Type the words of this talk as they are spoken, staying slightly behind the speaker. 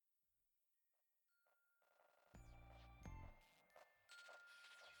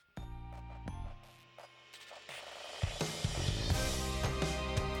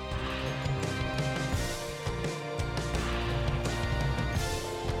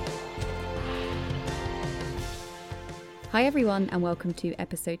Hi everyone and welcome to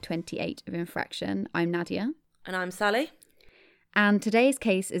episode 28 of Infraction. I'm Nadia. And I'm Sally. And today's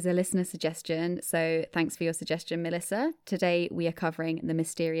case is a listener suggestion, so thanks for your suggestion, Melissa. Today we are covering the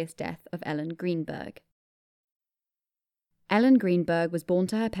mysterious death of Ellen Greenberg. Ellen Greenberg was born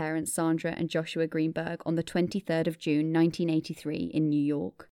to her parents Sandra and Joshua Greenberg on the 23rd of June 1983 in New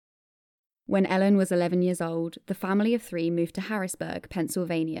York. When Ellen was 11 years old, the family of three moved to Harrisburg,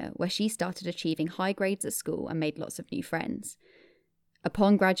 Pennsylvania, where she started achieving high grades at school and made lots of new friends.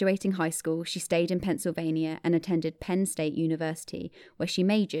 Upon graduating high school, she stayed in Pennsylvania and attended Penn State University, where she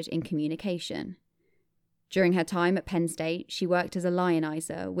majored in communication. During her time at Penn State, she worked as a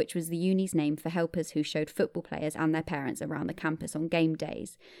lionizer, which was the uni's name for helpers who showed football players and their parents around the campus on game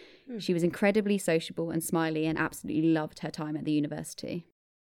days. She was incredibly sociable and smiley and absolutely loved her time at the university.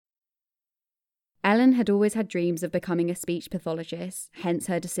 Ellen had always had dreams of becoming a speech pathologist, hence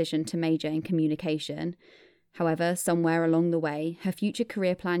her decision to major in communication. However, somewhere along the way, her future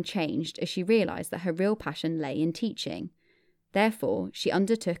career plan changed as she realised that her real passion lay in teaching. Therefore, she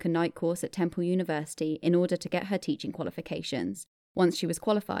undertook a night course at Temple University in order to get her teaching qualifications. Once she was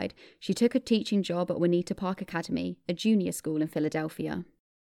qualified, she took a teaching job at Juanita Park Academy, a junior school in Philadelphia.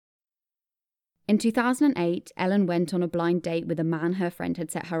 In 2008, Ellen went on a blind date with a man her friend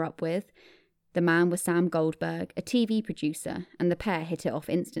had set her up with. The man was Sam Goldberg, a TV producer, and the pair hit it off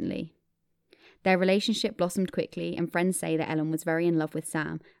instantly. Their relationship blossomed quickly, and friends say that Ellen was very in love with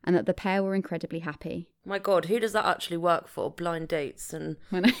Sam, and that the pair were incredibly happy. My God, who does that actually work for? Blind dates and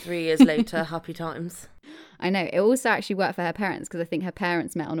 3 years later, happy times. I know. It also actually worked for her parents, because I think her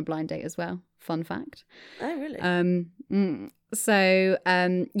parents met on a blind date as well. Fun fact. Oh, really? So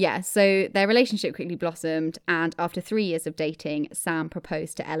their relationship quickly blossomed, and after 3 years of dating, Sam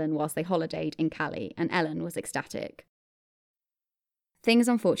proposed to Ellen whilst they holidayed in Cali, and Ellen was ecstatic. Things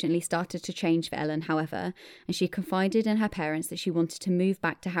unfortunately started to change for Ellen, however, and she confided in her parents that she wanted to move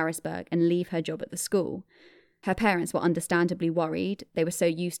back to Harrisburg and leave her job at the school. Her parents were understandably worried. They were so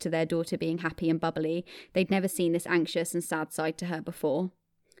used to their daughter being happy and bubbly, they'd never seen this anxious and sad side to her before.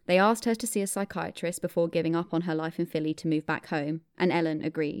 They asked her to see a psychiatrist before giving up on her life in Philly to move back home, and Ellen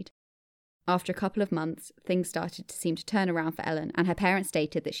agreed. After a couple of months, things started to seem to turn around for Ellen, and her parents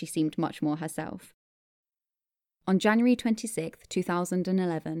stated that she seemed much more herself. On January 26,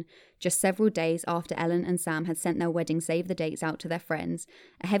 2011, just several days after Ellen and Sam had sent their wedding save-the-dates out to their friends,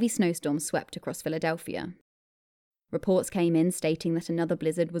 a heavy snowstorm swept across Philadelphia. Reports came in stating that another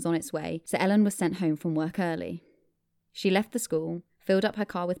blizzard was on its way, so Ellen was sent home from work early. She left the school, filled up her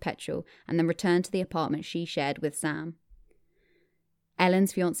car with petrol, and then returned to the apartment she shared with Sam.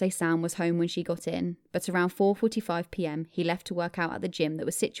 Ellen's fiancé Sam was home when she got in, but around 4:45 p.m. he left to work out at the gym that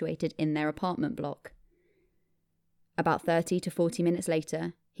was situated in their apartment block. About 30 to 40 minutes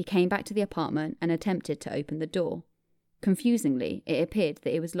later, he came back to the apartment and attempted to open the door. Confusingly, it appeared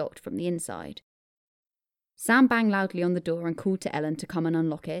that it was locked from the inside. Sam banged loudly on the door and called to Ellen to come and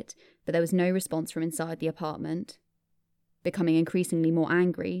unlock it, but there was no response from inside the apartment. Becoming increasingly more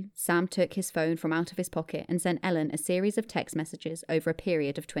angry, Sam took his phone from out of his pocket and sent Ellen a series of text messages over a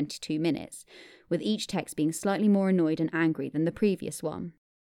period of 22 minutes, with each text being slightly more annoyed and angry than the previous one.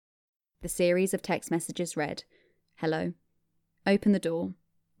 The series of text messages read, "Hello. Open the door.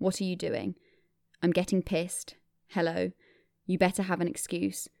 What are you doing? I'm getting pissed. Hello. You better have an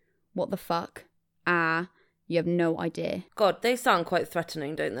excuse. What the fuck? You have no idea." God, they sound quite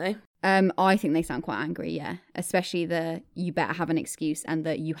threatening, don't they? I think they sound quite angry, yeah. Especially the "you better have an excuse" and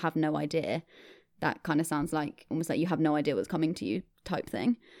the "you have no idea." That kind of sounds like almost like you have no idea what's coming to you type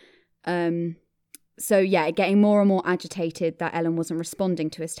thing. So yeah, getting more and more agitated that Ellen wasn't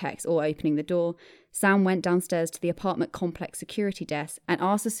responding to his text or opening the door, Sam went downstairs to the apartment complex security desk and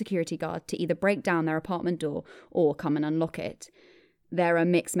asked the security guard to either break down their apartment door or come and unlock it. There are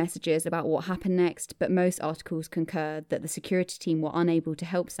mixed messages about what happened next, but most articles concurred that the security team were unable to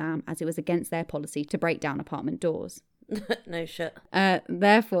help Sam as it was against their policy to break down apartment doors. No shit.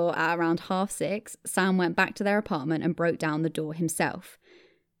 Therefore, at around 6:30, Sam went back to their apartment and broke down the door himself.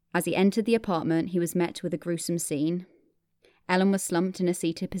 As he entered the apartment, he was met with a gruesome scene. Ellen was slumped in a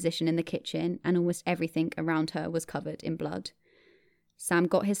seated position in the kitchen, and almost everything around her was covered in blood. Sam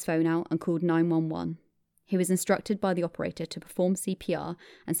got his phone out and called 911. He was instructed by the operator to perform CPR,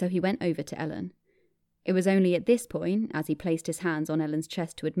 and so he went over to Ellen. It was only at this point, as he placed his hands on Ellen's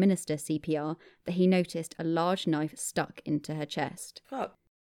chest to administer CPR, that he noticed a large knife stuck into her chest. Fuck.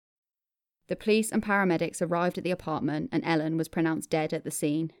 The police and paramedics arrived at the apartment, and Ellen was pronounced dead at the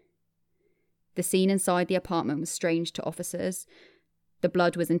scene. The scene inside the apartment was strange to officers. The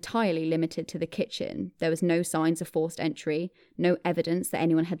blood was entirely limited to the kitchen. There was no signs of forced entry, no evidence that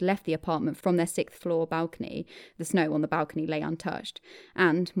anyone had left the apartment from their 6th floor balcony. The snow on the balcony lay untouched.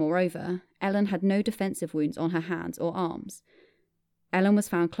 And, moreover, Ellen had no defensive wounds on her hands or arms. Ellen was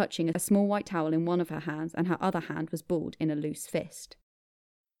found clutching a small white towel in one of her hands, and her other hand was balled in a loose fist.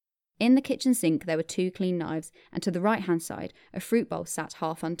 In the kitchen sink there were 2 clean knives, and to the right-hand side a fruit bowl sat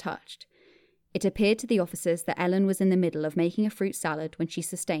half untouched. It appeared to the officers that Ellen was in the middle of making a fruit salad when she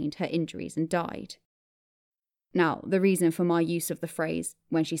sustained her injuries and died. Now, the reason for my use of the phrase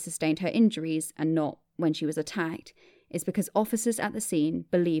when she sustained her injuries and not when she was attacked is because officers at the scene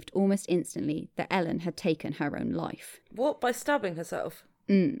believed almost instantly that Ellen had taken her own life. What, by stabbing herself?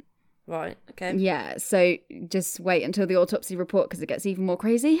 Right, okay. Yeah, so just wait until the autopsy report because it gets even more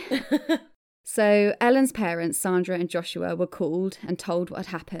crazy. So Ellen's parents, Sandra and Joshua, were called and told what had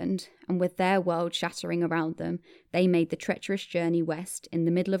happened, and with their world shattering around them, they made the treacherous journey west in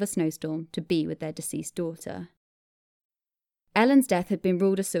the middle of a snowstorm to be with their deceased daughter. Ellen's death had been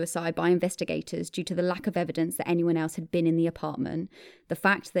ruled a suicide by investigators due to the lack of evidence that anyone else had been in the apartment, the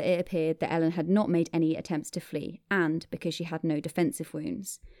fact that it appeared that Ellen had not made any attempts to flee, and because she had no defensive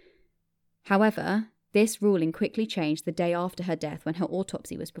wounds. However, this ruling quickly changed the day after her death when her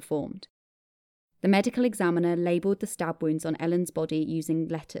autopsy was performed. The medical examiner labelled the stab wounds on Ellen's body using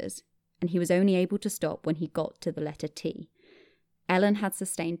letters, and he was only able to stop when he got to the letter T. Ellen had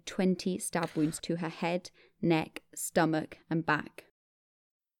sustained 20 stab wounds to her head, neck, stomach, and back.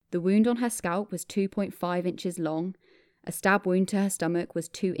 The wound on her scalp was 2.5 inches long, a stab wound to her stomach was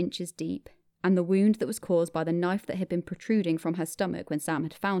 2 inches deep, and the wound that was caused by the knife that had been protruding from her stomach when Sam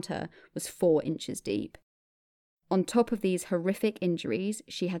had found her was 4 inches deep. On top of these horrific injuries,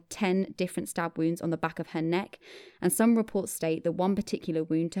 she had 10 different stab wounds on the back of her neck, and some reports state that one particular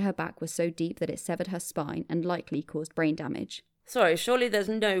wound to her back was so deep that it severed her spine and likely caused brain damage. Sorry, surely there's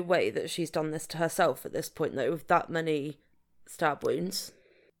no way that she's done this to herself at this point, though, with that many stab wounds.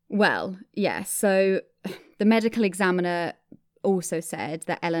 Well, yeah, so the medical examiner also said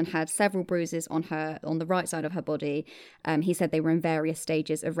that Ellen had several bruises on the right side of her body. He said they were in various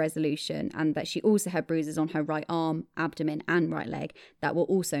stages of resolution, and that she also had bruises on her right arm, abdomen and right leg that were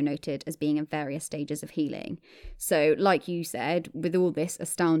also noted as being in various stages of healing. So, like you said, with all this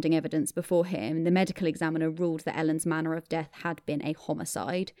astounding evidence before him, the medical examiner ruled that Ellen's manner of death had been a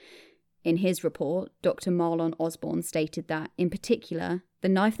homicide. In his report, Dr. Marlon Osborne stated that, in particular, the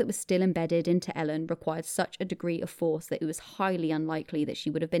knife that was still embedded into Ellen required such a degree of force that it was highly unlikely that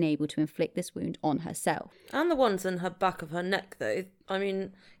she would have been able to inflict this wound on herself. And the ones in her back of her neck, though. I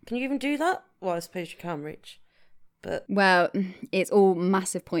mean, can you even do that? Well, I suppose you can reach. But well, it's all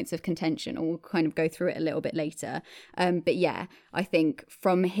massive points of contention, and we'll kind of go through it a little bit later. But yeah, I think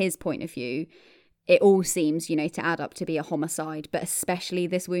from his point of view, it all seems, to add up to be a homicide, but especially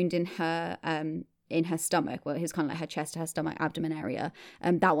this wound in her stomach. Well, it was kind of like her chest, her stomach, abdomen area.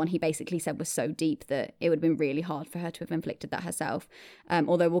 That one he basically said was so deep that it would have been really hard for her to have inflicted that herself.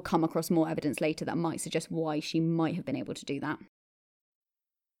 Although we'll come across more evidence later that might suggest why she might have been able to do that.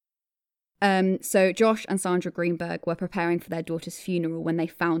 So Josh and Sandra Greenberg were preparing for their daughter's funeral when they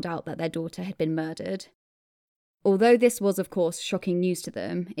found out that their daughter had been murdered. Although this was, of course, shocking news to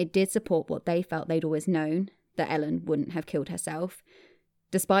them, it did support what they felt they'd always known, that Ellen wouldn't have killed herself.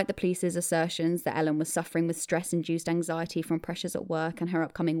 Despite the police's assertions that Ellen was suffering with stress-induced anxiety from pressures at work and her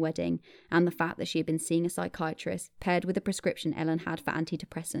upcoming wedding, and the fact that she had been seeing a psychiatrist, paired with the prescription Ellen had for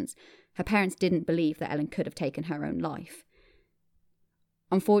antidepressants, her parents didn't believe that Ellen could have taken her own life.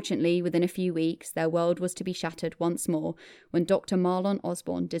 Unfortunately, within a few weeks, their world was to be shattered once more when Dr. Marlon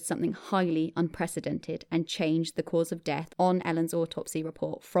Osborne did something highly unprecedented and changed the cause of death on Ellen's autopsy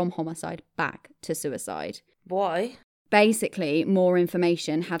report from homicide back to suicide. Why? Basically, more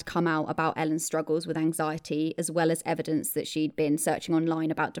information had come out about Ellen's struggles with anxiety, as well as evidence that she'd been searching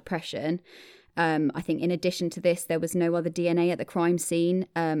online about depression. I think in addition to this, there was no other DNA at the crime scene,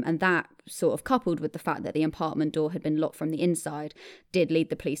 and that, sort of coupled with the fact that the apartment door had been locked from the inside, did lead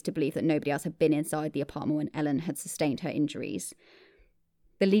the police to believe that nobody else had been inside the apartment when Ellen had sustained her injuries.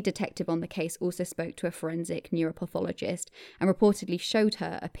 The lead detective on the case also spoke to a forensic neuropathologist and reportedly showed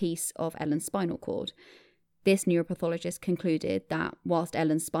her a piece of Ellen's spinal cord. This neuropathologist concluded that whilst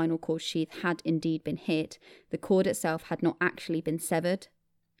Ellen's spinal cord sheath had indeed been hit, the cord itself had not actually been severed.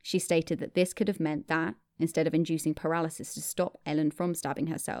 She stated that this could have meant that, instead of inducing paralysis to stop Ellen from stabbing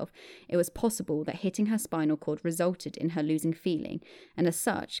herself, it was possible that hitting her spinal cord resulted in her losing feeling, and as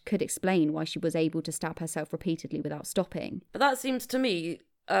such could explain why she was able to stab herself repeatedly without stopping. But that seems to me,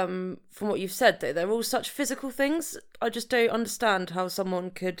 from what you've said, though, they're all such physical things. I just don't understand how someone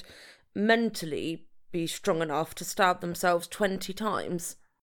could mentally be strong enough to stab themselves 20 times.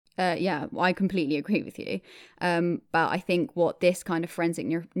 Yeah, I completely agree with you. But I think what this kind of forensic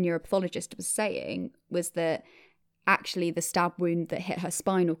neuropathologist was saying was that actually the stab wound that hit her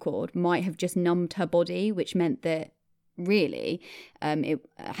spinal cord might have just numbed her body, which meant that really, I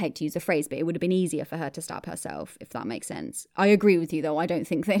hate to use a phrase, but it would have been easier for her to stab herself, if that makes sense. I agree with you, though. I don't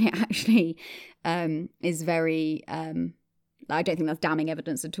think that it actually is very... I don't think that's damning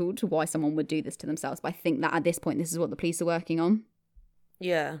evidence at all to why someone would do this to themselves. But I think that at this point, this is what the police are working on.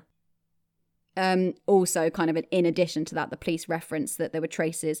 Yeah. Also, kind of in addition to that, the police referenced that there were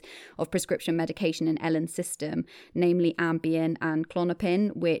traces of prescription medication in Ellen's system, namely Ambien and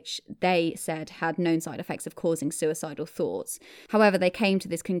Klonopin, which they said had known side effects of causing suicidal thoughts. However, they came to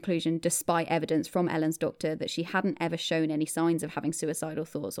this conclusion despite evidence from Ellen's doctor that she hadn't ever shown any signs of having suicidal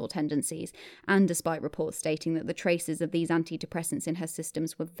thoughts or tendencies, and despite reports stating that the traces of these antidepressants in her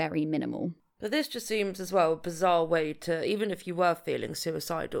systems were very minimal. But this just seems as well a bizarre way to, even if you were feeling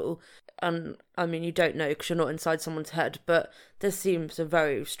suicidal, and I mean, you don't know because you're not inside someone's head, but this seems a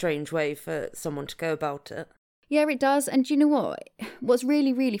very strange way for someone to go about it. Yeah, it does. And do you know what? What's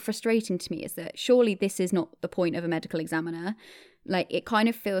really, really frustrating to me is that surely this is not the point of a medical examiner. Like, it kind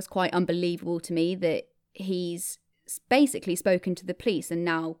of feels quite unbelievable to me that he's basically spoken to the police and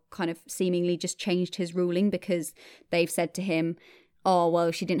now kind of seemingly just changed his ruling because they've said to him, oh, well,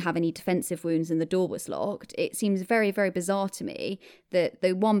 she didn't have any defensive wounds and the door was locked. It seems very, very bizarre to me that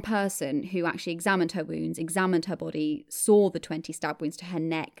the one person who actually examined her wounds, examined her body, saw the 20 stab wounds to her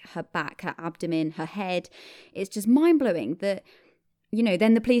neck, her back, her abdomen, her head. It's just mind-blowing that, you know,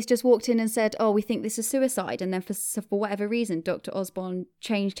 then the police just walked in and said, oh, we think this is suicide. And then for whatever reason, Dr. Osborne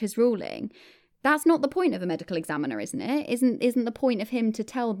changed his ruling. That's not the point of a medical examiner, isn't it? Isn't the point of him to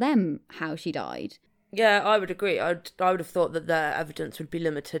tell them how she died? Yeah, I would agree. I would have thought that their evidence would be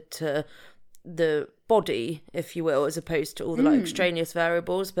limited to the body, if you will, as opposed to all the extraneous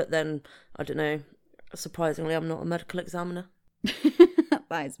variables. But then, I don't know, surprisingly, I'm not a medical examiner.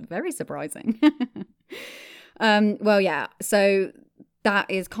 That is very surprising. Well, yeah, so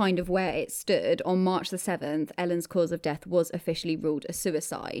that is kind of where it stood. On March the 7th, Ellen's cause of death was officially ruled a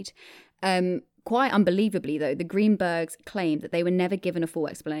suicide. Quite unbelievably, though, the Greenbergs claimed that they were never given a full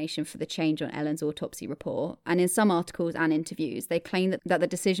explanation for the change on Ellen's autopsy report. And in some articles and interviews, they claimed that the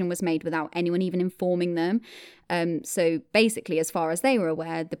decision was made without anyone even informing them. So basically, as far as they were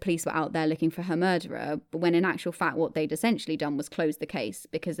aware, the police were out there looking for her murderer, but when in actual fact, what they'd essentially done was close the case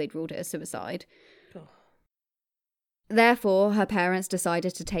because they'd ruled it a suicide. Oh. Therefore, her parents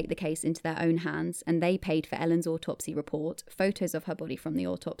decided to take the case into their own hands, and they paid for Ellen's autopsy report, photos of her body from the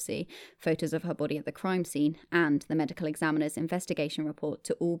autopsy, photos of her body at the crime scene, and the medical examiner's investigation report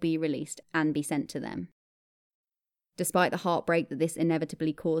to all be released and be sent to them. Despite the heartbreak that this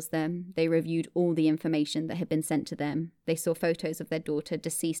inevitably caused them, they reviewed all the information that had been sent to them. They saw photos of their daughter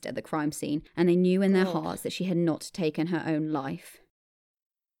deceased at the crime scene, and they knew in their hearts that she had not taken her own life.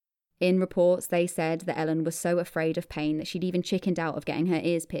 In reports, they said that Ellen was so afraid of pain that she'd even chickened out of getting her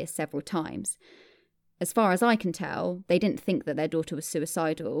ears pierced several times. As far as I can tell, they didn't think that their daughter was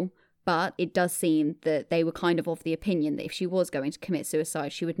suicidal, but it does seem that they were kind of the opinion that if she was going to commit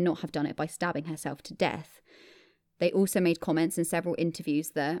suicide, she would not have done it by stabbing herself to death. They also made comments in several interviews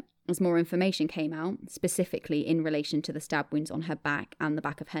that, as more information came out, specifically in relation to the stab wounds on her back and the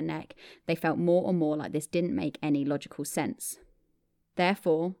back of her neck, they felt more and more like this didn't make any logical sense.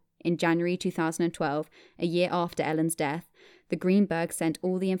 Therefore, in January 2012, a year after Ellen's death, the Greenbergs sent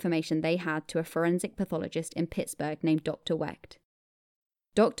all the information they had to a forensic pathologist in Pittsburgh named Dr. Wecht.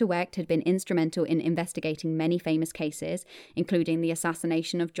 Dr. Wecht had been instrumental in investigating many famous cases, including the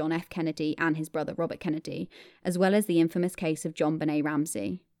assassination of John F. Kennedy and his brother Robert Kennedy, as well as the infamous case of John Benet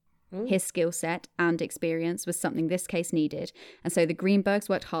Ramsey. His skill set and experience was something this case needed, and so the Greenbergs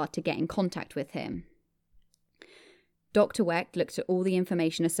worked hard to get in contact with him. Dr. Wecht looked at all the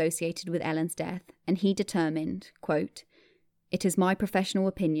information associated with Ellen's death, and he determined, quote, "It is my professional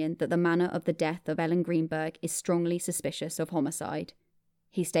opinion that the manner of the death of Ellen Greenberg is strongly suspicious of homicide."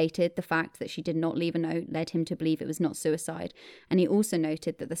 He stated the fact that she did not leave a note led him to believe it was not suicide, and he also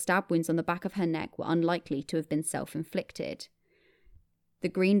noted that the stab wounds on the back of her neck were unlikely to have been self-inflicted. The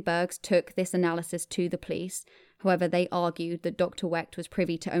Greenbergs took this analysis to the police. However, they argued that Dr. Wecht was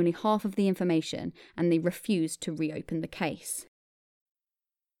privy to only half of the information, and they refused to reopen the case.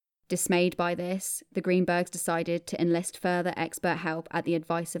 Dismayed by this, the Greenbergs decided to enlist further expert help at the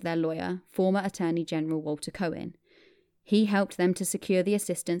advice of their lawyer, former Attorney General Walter Cohen. He helped them to secure the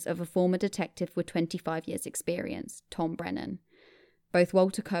assistance of a former detective with 25 years' experience, Tom Brennan. Both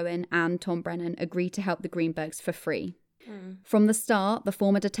Walter Cohen and Tom Brennan agreed to help the Greenbergs for free. From the start, the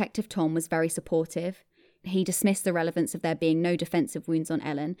former detective Tom was very supportive. He dismissed the relevance of there being no defensive wounds on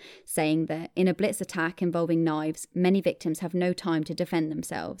Ellen, saying that in a blitz attack involving knives, many victims have no time to defend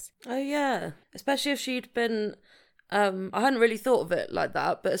themselves. Oh, yeah. Especially if she'd been... I hadn't really thought of it like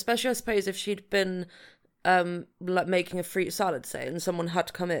that, but especially, I suppose, if she'd been like making a fruit salad, say, and someone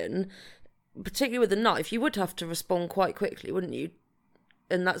had come in, particularly with a knife, you would have to respond quite quickly, wouldn't you,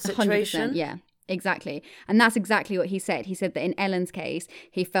 in that situation? 100%, yeah. Exactly. And that's exactly what he said. He said that in Ellen's case,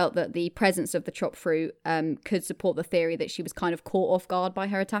 he felt that the presence of the chopped fruit could support the theory that she was kind of caught off guard by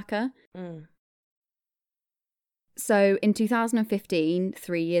her attacker. So in 2015,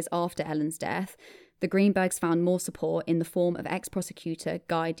 3 years after Ellen's death, the Greenbergs found more support in the form of ex-prosecutor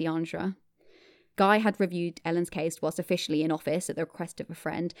Guy DeAndre. Guy had reviewed Ellen's case whilst officially in office at the request of a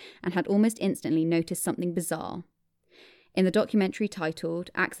friend and had almost instantly noticed something bizarre. In the documentary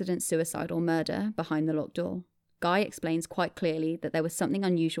titled Accident, Suicide or Murder Behind the Locked Door, Guy explains quite clearly that there was something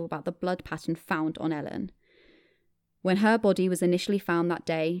unusual about the blood pattern found on Ellen. When her body was initially found that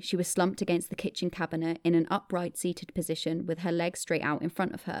day, she was slumped against the kitchen cabinet in an upright seated position with her legs straight out in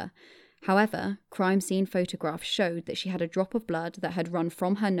front of her. However, crime scene photographs showed that she had a drop of blood that had run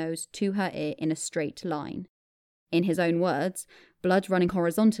from her nose to her ear in a straight line. In his own words, blood running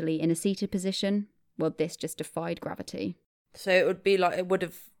horizontally in a seated position, well, this just defied gravity. So it would be like, it would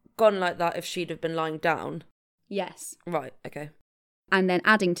have gone like that if she'd have been lying down? Yes. Right, okay. And then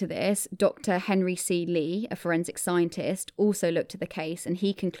adding to this, Dr. Henry C. Lee, a forensic scientist, also looked at the case and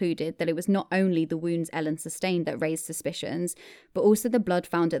he concluded that it was not only the wounds Ellen sustained that raised suspicions, but also the blood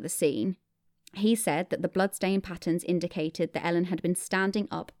found at the scene. He said that the bloodstain patterns indicated that Ellen had been standing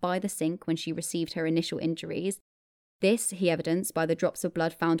up by the sink when she received her initial injuries. This he evidenced by the drops of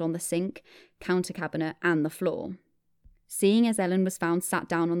blood found on the sink, counter cabinet and the floor. Seeing as Ellen was found sat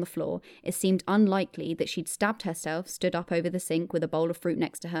down on the floor, it seemed unlikely that she'd stabbed herself, stood up over the sink with a bowl of fruit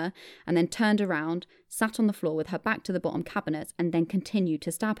next to her, and then turned around, sat on the floor with her back to the bottom cabinet, and then continued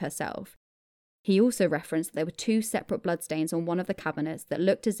to stab herself. He also referenced that there were 2 separate bloodstains on one of the cabinets that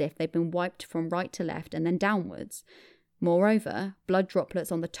looked as if they'd been wiped from right to left and then downwards. Moreover, blood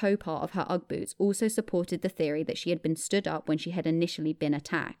droplets on the toe part of her Ugg boots also supported the theory that she had been stood up when she had initially been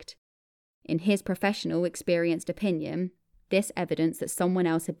attacked. In his professional, experienced opinion, this evidence that someone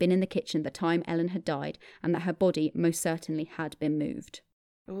else had been in the kitchen the time Ellen had died and that her body most certainly had been moved.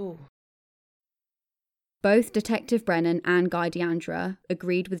 Ooh. Both Detective Brennan and Guy DeAndre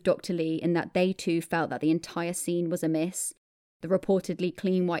agreed with Dr. Lee in that they too felt that the entire scene was amiss. The reportedly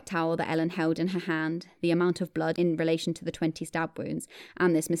clean white towel that Ellen held in her hand, the amount of blood in relation to the 20 stab wounds,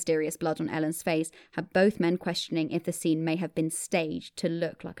 and this mysterious blood on Ellen's face had both men questioning if the scene may have been staged to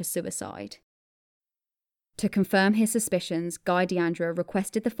look like a suicide. To confirm his suspicions, Guy DeAndre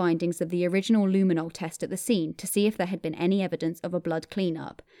requested the findings of the original luminol test at the scene to see if there had been any evidence of a blood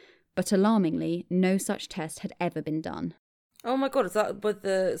cleanup, but alarmingly, no such test had ever been done. Oh my god, is that with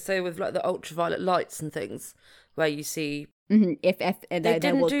like the ultraviolet lights and things, where you see... Mm-hmm. If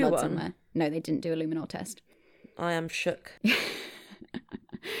there was blood one. somewhere. No, they didn't do a luminol test. I am shook.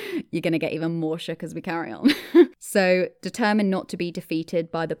 You're going to get even more shook as we carry on. So, determined not to be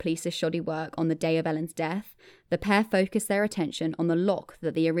defeated by the police's shoddy work on the day of Ellen's death, the pair focused their attention on the lock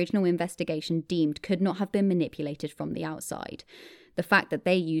that the original investigation deemed could not have been manipulated from the outside, the fact that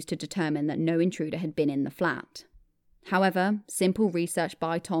they used to determine that no intruder had been in the flat. However, simple research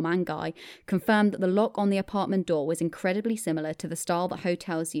by Tom and Guy confirmed that the lock on the apartment door was incredibly similar to the style that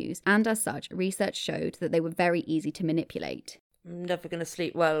hotels use, and as such, research showed that they were very easy to manipulate. I'm never going to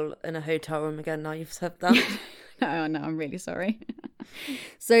sleep well in a hotel room again now you've said that. No, I'm really sorry.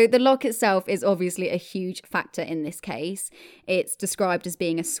 So the lock itself is obviously a huge factor in this case. It's described as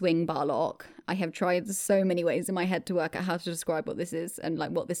being a swing bar lock. I have tried so many ways in my head to work out how to describe what this is and like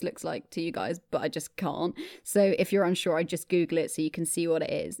what this looks like to you guys, but I just can't. So if you're unsure, I just Google it so you can see what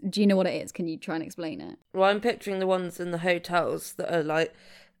it is. Do you know what it is? Can you try and explain it? Well, I'm picturing the ones in the hotels that are like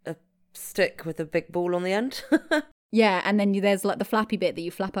a stick with a big ball on the end. Yeah, and then there's like the flappy bit that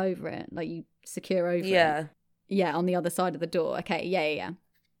you flap over it, like you secure over it. Yeah, on the other side of the door. Okay, yeah.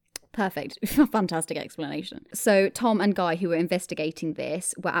 Perfect. Fantastic explanation. So Tom and Guy, who were investigating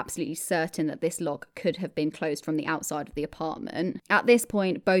this, were absolutely certain that this lock could have been closed from the outside of the apartment. At this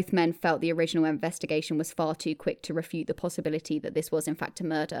point, both men felt the original investigation was far too quick to refute the possibility that this was in fact a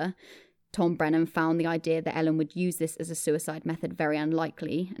murder. Tom Brennan found the idea that Ellen would use this as a suicide method very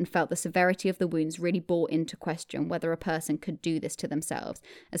unlikely and felt the severity of the wounds really brought into question whether a person could do this to themselves,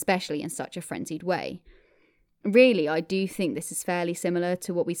 especially in such a frenzied way. Really, I do think this is fairly similar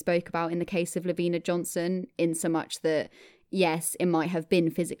to what we spoke about in the case of Lavina Johnson, in so much that yes, it might have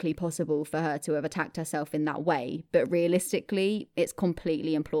been physically possible for her to have attacked herself in that way, but realistically, it's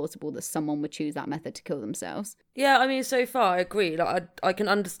completely implausible that someone would choose that method to kill themselves. Yeah, I mean, so far I agree. Like, I can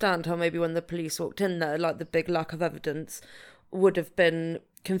understand how maybe when the police walked in there, like the big lack of evidence would have been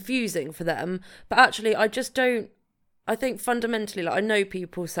confusing for them. But actually, I just don't. I think fundamentally, like, I know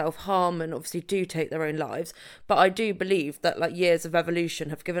people self-harm and obviously do take their own lives, but I do believe that like years of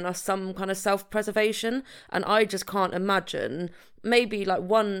evolution have given us some kind of self-preservation, and I just can't imagine, maybe like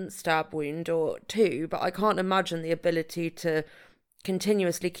one stab wound or two, but I can't imagine the ability to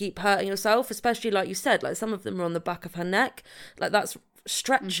continuously keep hurting yourself, especially like you said, like some of them are on the back of her neck. Like, that's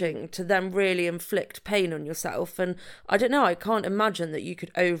stretching to then really inflict pain on yourself. And I don't know, I can't imagine that you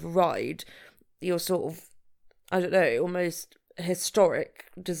could override your sort of, I don't know, almost historic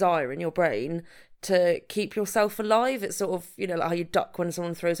desire in your brain to keep yourself alive. It's sort of, you know, like how you duck when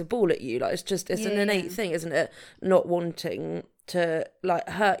someone throws a ball at you. Like, it's an innate thing, isn't it? Not wanting to like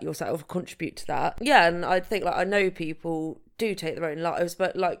hurt yourself, contribute to that. Yeah, and I think like I know people do take their own lives,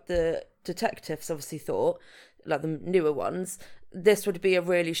 but like the detectives obviously thought, like the newer ones, this would be a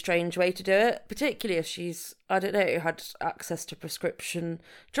really strange way to do it, particularly if she's, I don't know, had access to prescription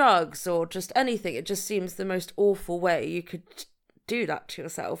drugs or just anything. It just seems the most awful way you could do that to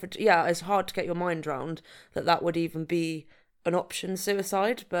yourself. Yeah, it's hard to get your mind around that would even be an option,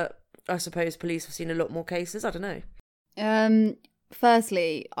 suicide, but I suppose police have seen a lot more cases. I don't know.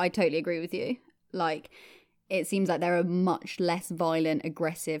 Firstly, I totally agree with you. Like, it seems like there are much less violent,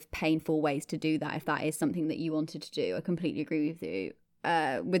 aggressive, painful ways to do that if that is something that you wanted to do. I completely agree with you.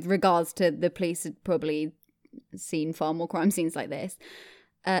 With regards to the police had probably seen far more crime scenes like this.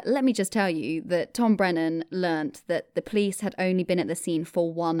 Let me just tell you that Tom Brennan learnt that the police had only been at the scene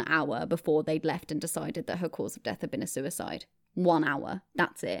for 1 hour before they'd left and decided that her cause of death had been a suicide. 1 hour.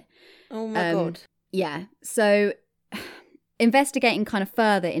 That's it. Oh my God. Yeah. So investigating kind of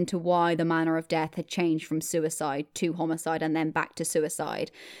further into why the manner of death had changed from suicide to homicide and then back to suicide,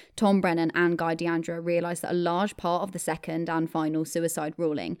 Tom Brennan and Guy DeAndrea realised that a large part of the second and final suicide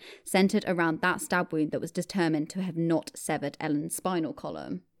ruling centred around that stab wound that was determined to have not severed Ellen's spinal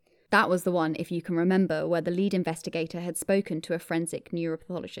column. That was the one, if you can remember, where the lead investigator had spoken to a forensic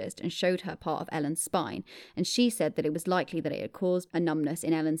neuropathologist and showed her part of Ellen's spine, and she said that it was likely that it had caused a numbness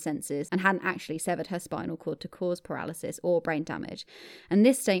in Ellen's senses and hadn't actually severed her spinal cord to cause paralysis or brain damage. And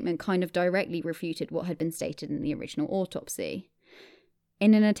this statement kind of directly refuted what had been stated in the original autopsy.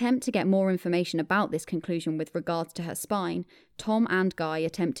 In an attempt to get more information about this conclusion with regards to her spine, Tom and Guy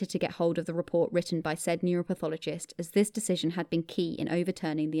attempted to get hold of the report written by said neuropathologist, as this decision had been key in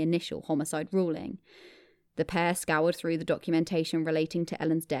overturning the initial homicide ruling. The pair scoured through the documentation relating to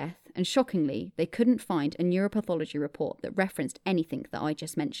Ellen's death, and shockingly, they couldn't find a neuropathology report that referenced anything that I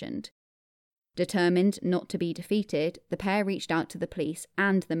just mentioned. Determined not to be defeated, the pair reached out to the police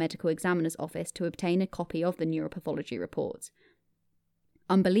and the medical examiner's office to obtain a copy of the neuropathology report.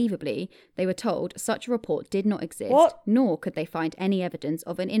 Unbelievably, they were told such a report did not exist, nor could they find any evidence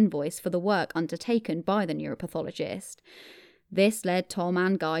of an invoice for the work undertaken by the neuropathologist. This led Tom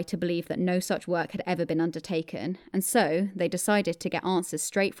and Guy to believe that no such work had ever been undertaken, and so they decided to get answers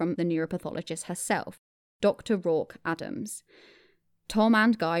straight from the neuropathologist herself, Dr. Rourke Adams. Tom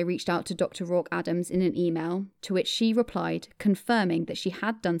and Guy reached out to Dr. Rourke Adams in an email, to which she replied, confirming that she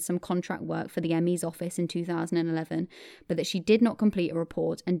had done some contract work for the ME's office in 2011, but that she did not complete a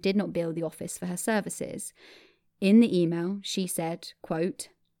report and did not bill the office for her services. In the email, she said, quote,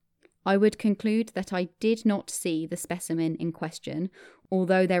 "I would conclude that I did not see the specimen in question,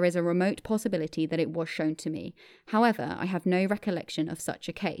 although there is a remote possibility that it was shown to me. However, I have no recollection of such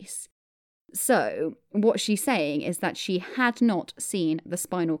a case." So, what she's saying is that she had not seen the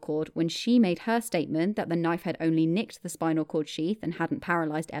spinal cord when she made her statement that the knife had only nicked the spinal cord sheath and hadn't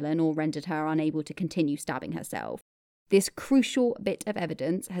paralysed Ellen or rendered her unable to continue stabbing herself. This crucial bit of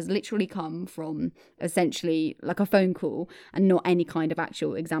evidence has literally come from essentially like a phone call and not any kind of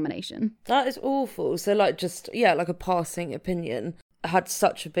actual examination. That is awful. So like just, yeah, like a passing opinion had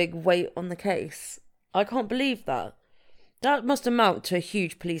such a big weight on the case. I can't believe that. That must amount to a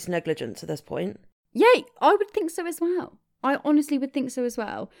huge police negligence at this point. Yeah, I would think so as well. I honestly would think so as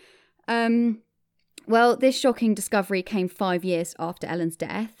well. Well, this shocking discovery came 5 years after Ellen's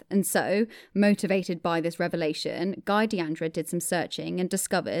death, and so, motivated by this revelation, Guy DeAndrea did some searching and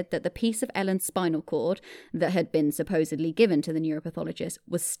discovered that the piece of Ellen's spinal cord that had been supposedly given to the neuropathologist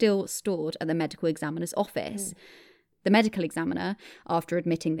was still stored at the medical examiner's office. The medical examiner, after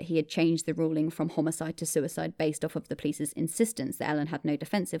admitting that he had changed the ruling from homicide to suicide based off of the police's insistence that Ellen had no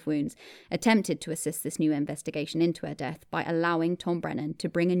defensive wounds, attempted to assist this new investigation into her death by allowing Tom Brennan to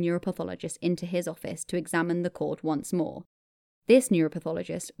bring a neuropathologist into his office to examine the cord once more. This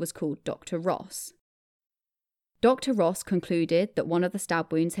neuropathologist was called Dr. Ross. Dr. Ross concluded that one of the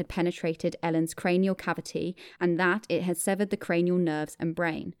stab wounds had penetrated Ellen's cranial cavity and that it had severed the cranial nerves and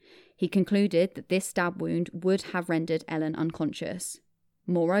brain. He concluded that this stab wound would have rendered Ellen unconscious.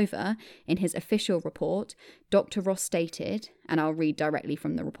 Moreover, in his official report, Dr. Ross stated, and I'll read directly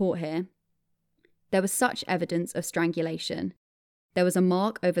from the report here, there was such evidence of strangulation. There was a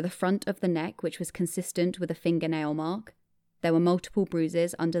mark over the front of the neck which was consistent with a fingernail mark. There were multiple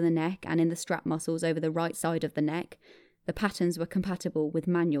bruises under the neck and in the strap muscles over the right side of the neck. The patterns were compatible with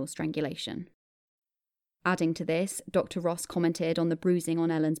manual strangulation. Adding to this, Dr. Ross commented on the bruising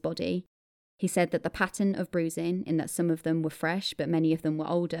on Ellen's body. He said that the pattern of bruising, in that some of them were fresh but many of them were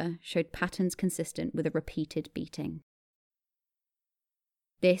older, showed patterns consistent with a repeated beating.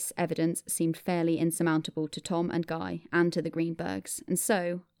 This evidence seemed fairly insurmountable to Tom and Guy and to the Greenbergs, and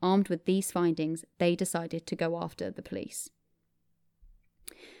so, armed with these findings, they decided to go after the police.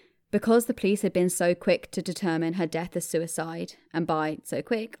 Because the police had been so quick to determine her death as suicide, and by so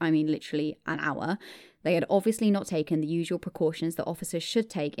quick, I mean literally an hour, they had obviously not taken the usual precautions that officers should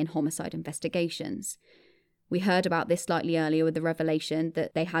take in homicide investigations. We heard about this slightly earlier with the revelation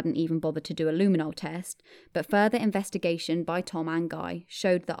that they hadn't even bothered to do a luminol test, but further investigation by Tom and Guy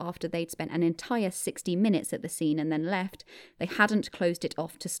showed that after they'd spent an entire 60 minutes at the scene and then left, they hadn't closed it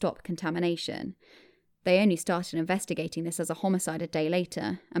off to stop contamination. They only started investigating this as a homicide a day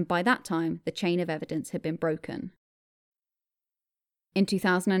later, and by that time, the chain of evidence had been broken. In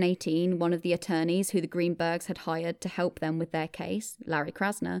 2018, one of the attorneys who the Greenbergs had hired to help them with their case, Larry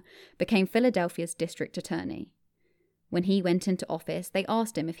Krasner, became Philadelphia's district attorney. When he went into office, they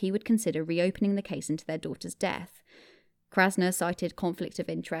asked him if he would consider reopening the case into their daughter's death. Krasner cited conflict of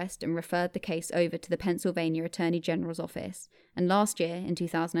interest and referred the case over to the Pennsylvania Attorney General's office, and last year, in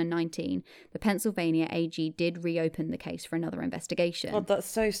 2019, the Pennsylvania AG did reopen the case for another investigation. God, that's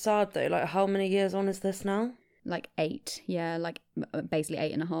so sad though. Like, how many years on is this now? Like 8, yeah, like basically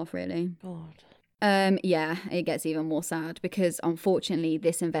 8.5, really. God. Yeah, it gets even more sad because unfortunately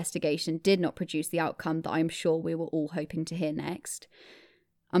this investigation did not produce the outcome that I'm sure we were all hoping to hear next.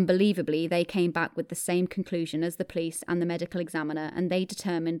 Unbelievably, they came back with the same conclusion as the police and the medical examiner, and they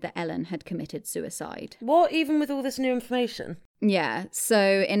determined that Ellen had committed suicide. What, even with all this new information? Yeah,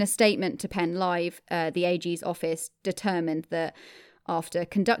 so in a statement to Penn Live, the AG's office determined that after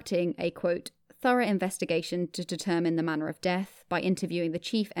conducting a, quote, thorough investigation to determine the manner of death by interviewing the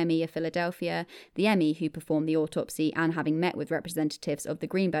chief ME of Philadelphia, the ME who performed the autopsy, and having met with representatives of the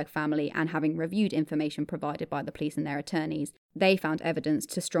Greenberg family and having reviewed information provided by the police and their attorneys, they found evidence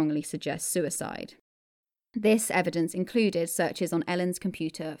to strongly suggest suicide. This evidence included searches on Ellen's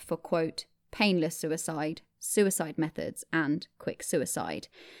computer for, quote, painless suicide, suicide methods, and quick suicide.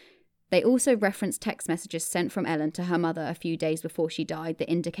 They also referenced text messages sent from Ellen to her mother a few days before she died that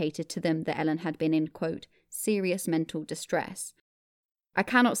indicated to them that Ellen had been in, quote, serious mental distress. I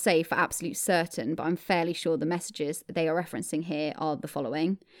cannot say for absolute certain, but I'm fairly sure the messages they are referencing here are the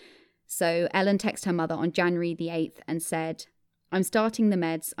following. So Ellen texted her mother on January the 8th and said, I'm starting the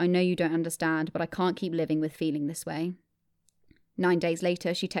meds. I know you don't understand, but I can't keep living with feeling this way. 9 days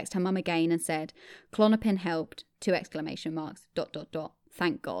later, she texted her mum again and said, Klonopin helped, !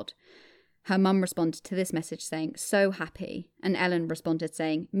 Thank God. Her mum responded to this message saying, so happy, and Ellen responded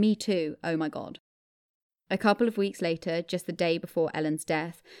saying, me too, oh my God. A couple of weeks later, just the day before Ellen's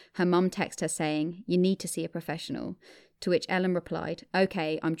death, her mum texted her saying, you need to see a professional, to which Ellen replied,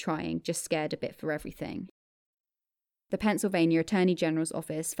 okay, I'm trying, just scared a bit for everything. The Pennsylvania Attorney General's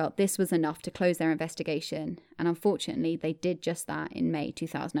office felt this was enough to close their investigation, and unfortunately they did just that in May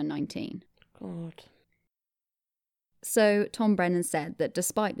 2019. God. So Tom Brennan said that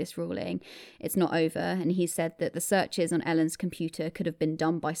despite this ruling, it's not over, and he said that the searches on Ellen's computer could have been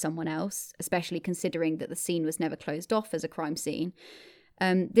done by someone else, especially considering that the scene was never closed off as a crime scene.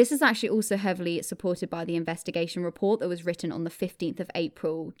 This is actually also heavily supported by the investigation report that was written on the 15th of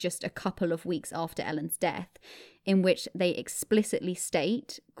April, just a couple of weeks after Ellen's death, in which they explicitly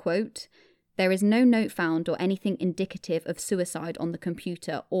state, quote, there is no note found or anything indicative of suicide on the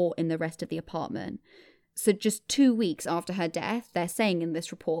computer or in the rest of the apartment. So just 2 weeks after her death, they're saying in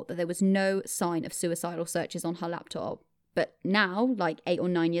this report that there was no sign of suicidal searches on her laptop. But now, like 8 or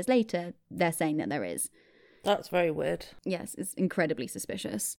 9 years later, they're saying that there is. That's very weird. Yes, it's incredibly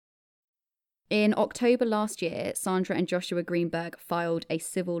suspicious. In October last year, Sandra and Joshua Greenberg filed a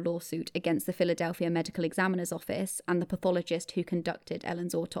civil lawsuit against the Philadelphia Medical Examiner's Office and the pathologist who conducted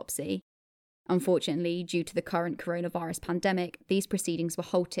Ellen's autopsy. Unfortunately, due to the current coronavirus pandemic, these proceedings were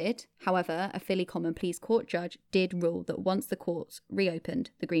halted. However, a Philly Common Pleas Court judge did rule that once the courts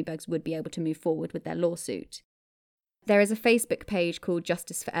reopened, the Greenbergs would be able to move forward with their lawsuit. There is a Facebook page called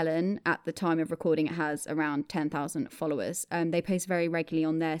Justice for Ellen. At the time of recording, it has around 10,000 followers. They post very regularly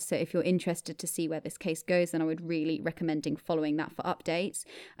on there. So if you're interested to see where this case goes, then I would really recommend following that for updates,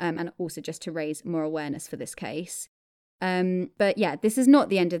 and also just to raise more awareness for this case. But yeah, this is not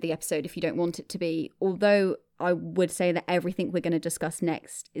the end of the episode if you don't want it to be, although I would say that everything we're going to discuss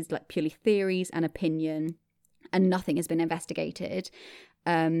next is like purely theories and opinion, and nothing has been investigated.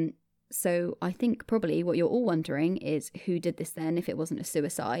 So I think probably what you're all wondering is who did this then if it wasn't a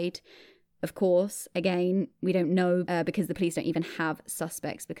suicide. Of course, again, we don't know because the police don't even have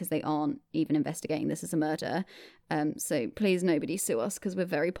suspects because they aren't even investigating this as a murder. So please nobody sue us because we're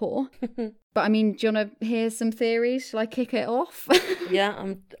very poor. But I mean, do you want to hear some theories? Shall I kick it off? Yeah,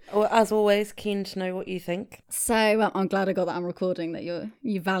 I'm, as always, keen to know what you think. So I'm glad I got that on recording, that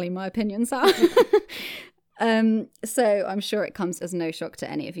you value my opinion, Sam. So I'm sure it comes as no shock to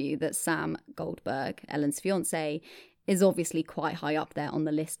any of you that Sam Goldberg, Ellen's fiance, is obviously quite high up there on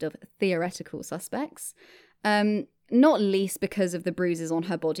the list of theoretical suspects. Not least because of the bruises on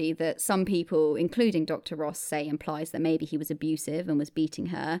her body that some people, including Dr. Ross, say implies that maybe he was abusive and was beating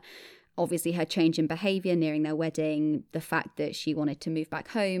her. Obviously, her change in behaviour nearing their wedding, the fact that she wanted to move back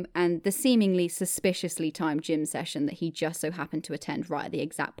home, and the seemingly suspiciously timed gym session that he just so happened to attend right at the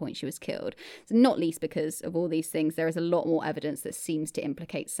exact point she was killed. So not least because of all these things, there is a lot more evidence that seems to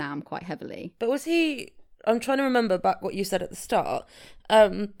implicate Sam quite heavily. But was he... I'm trying to remember back what you said at the start,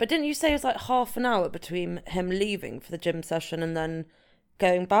 but didn't you say it was like half an hour between him leaving for the gym session and then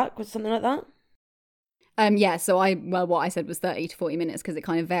going back? Was something like that? Yeah, so what I said was 30 to 40 minutes because it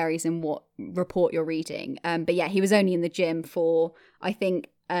kind of varies in what report you're reading. But yeah, he was only in the gym for, I think,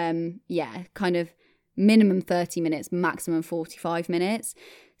 kind of minimum 30 minutes, maximum 45 minutes.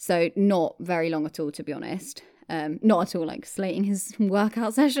 So not very long at all, to be honest. Not at all like slating his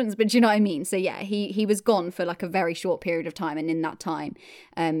workout sessions, but do you know what I mean? So yeah, he was gone for like a very short period of time, and in that time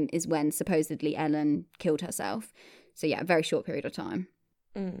is when supposedly Ellen killed herself. So yeah, a very short period of time.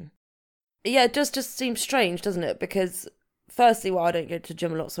 Yeah, it just seems strange, doesn't it? Because firstly, I don't go to the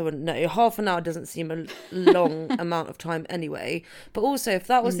gym a lot, so I wouldn't know. Half an hour doesn't seem a long amount of time anyway. But also, if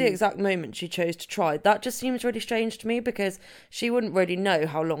that was the exact moment she chose to try, that just seems really strange to me because she wouldn't really know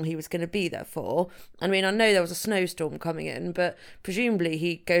how long he was going to be there for. I mean, I know there was a snowstorm coming in, but presumably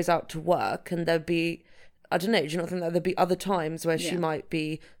he goes out to work and there'd be, I don't know, do you not think that there'd be other times where she might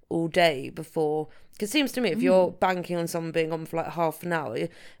be all day before? Because it seems to me if you're banking on someone being on for like half an hour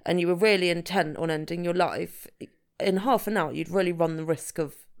and you were really intent on ending your life, in half an hour you'd really run the risk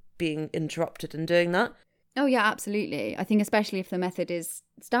of being interrupted and doing that. Oh yeah, absolutely. I think especially if the method is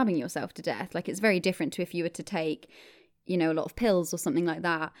stabbing yourself to death, like it's very different to if you were to take, a lot of pills or something like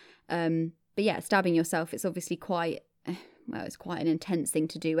that. But yeah, stabbing yourself, it's obviously it's quite an intense thing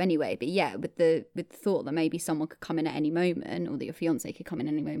to do anyway. But yeah, with the thought that maybe someone could come in at any moment, or that your fiance could come in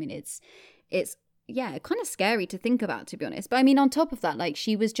at any moment, it's kind of scary to think about, to be honest. But I mean, on top of that, like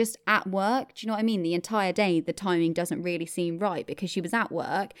she was just at work. Do you know what I mean? The entire day, the timing doesn't really seem right because she was at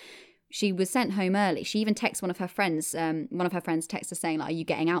work. She was sent home early. She even texted one of her friends. One of her friends texted her saying, like, "Are you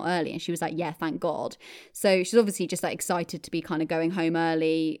getting out early?" And she was like, "Yeah, thank God." So she's obviously just like excited to be kind of going home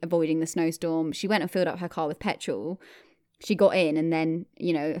early, avoiding the snowstorm. She went and filled up her car with petrol. She got in, and then, but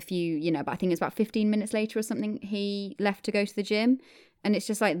I think it's about 15 minutes later or something, he left to go to the gym. And it's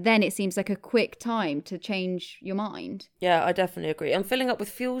just like, then it seems like a quick time to change your mind. Yeah, I definitely agree. And filling up with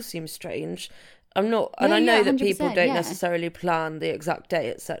fuel seems strange. I know that people don't necessarily plan the exact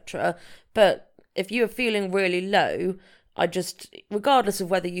day, etc. But if you were feeling really low, regardless of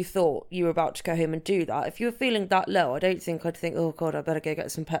whether you thought you were about to go home and do that, if you were feeling that low, I don't think I'd think, oh God, I better go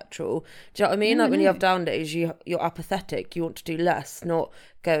get some petrol. Do you know what I mean? When you have down days, you're apathetic. You want to do less, not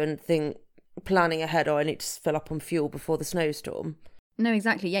go and think, planning ahead, I need to fill up on fuel before the snowstorm. No,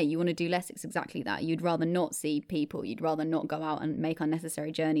 exactly. Yeah, you want to do less. It's exactly that. You'd rather not see people. You'd rather not go out and make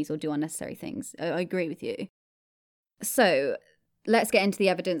unnecessary journeys or do unnecessary things. I agree with you. So let's get into the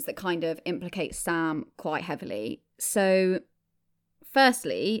evidence that kind of implicates Sam quite heavily. So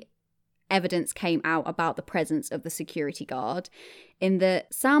firstly, evidence came out about the presence of the security guard, in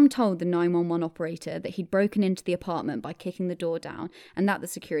that Sam told the 911 operator that he'd broken into the apartment by kicking the door down and that the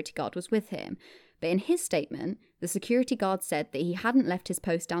security guard was with him. But in his statement, the security guard said that he hadn't left his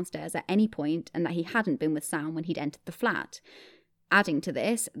post downstairs at any point and that he hadn't been with Sam when he'd entered the flat. Adding to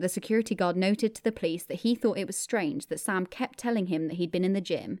this, the security guard noted to the police that he thought it was strange that Sam kept telling him that he'd been in the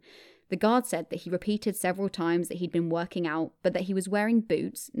gym. The guard said that he repeated several times that he'd been working out, but that he was wearing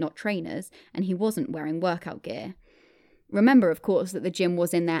boots, not trainers, and he wasn't wearing workout gear. Remember, of course, that the gym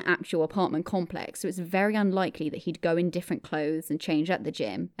was in their actual apartment complex, so it's very unlikely that he'd go in different clothes and change at the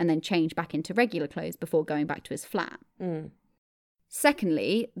gym and then change back into regular clothes before going back to his flat.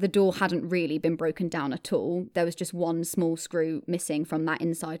 Secondly, the door hadn't really been broken down at all. There was just one small screw missing from that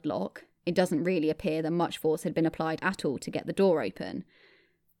inside lock. It doesn't really appear that much force had been applied at all to get the door open.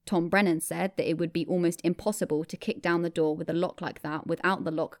 Tom Brennan said that it would be almost impossible to kick down the door with a lock like that without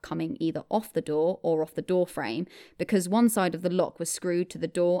the lock coming either off the door or off the door frame, because one side of the lock was screwed to the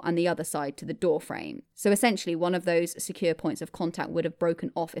door and the other side to the door frame. So essentially one of those secure points of contact would have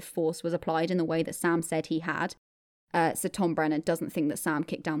broken off if force was applied in the way that Sam said he had. So Tom Brennan doesn't think that Sam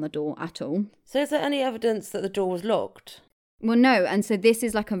kicked down the door at all. So is there any evidence that the door was locked? Well, no. And so this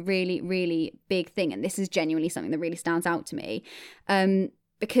is like a really, really big thing. And this is genuinely something that really stands out to me.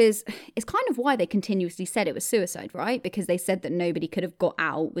 Because it's kind of why they continuously said it was suicide, right? Because they said that nobody could have got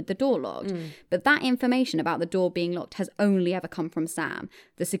out with the door locked. But that information about the door being locked has only ever come from Sam.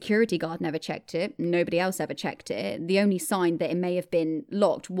 The security guard never checked it. Nobody else ever checked it. The only sign that it may have been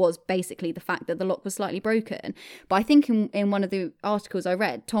locked was basically the fact that the lock was slightly broken. But I think in one of the articles I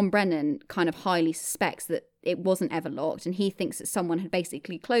read, Tom Brennan kind of highly suspects that it wasn't ever locked, and he thinks that someone had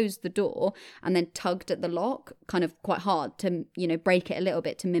basically closed the door and then tugged at the lock kind of quite hard to, break it a little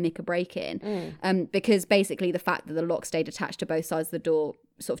bit to mimic a break-in. Because basically the fact that the lock stayed attached to both sides of the door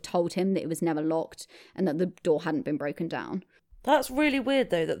sort of told him that it was never locked and that the door hadn't been broken down. That's really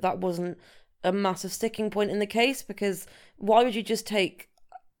weird, though, that wasn't a massive sticking point in the case, because why would you just take...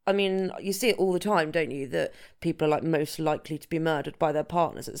 I mean, you see it all the time, don't you, that people are like most likely to be murdered by their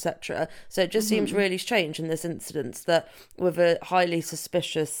partners, etc. So it just seems really strange in this instance that with a highly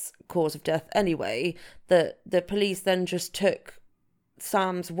suspicious cause of death anyway, that the police then just took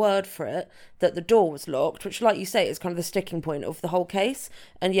Sam's word for it that the door was locked, which, like you say, is kind of the sticking point of the whole case,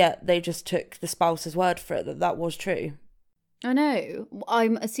 and yet they just took the spouse's word for it that was true. I know.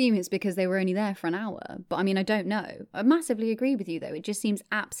 I'm assuming it's because they were only there for an hour. But I mean, I don't know. I massively agree with you, though. It just seems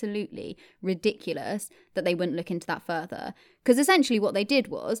absolutely ridiculous that they wouldn't look into that further. Because essentially what they did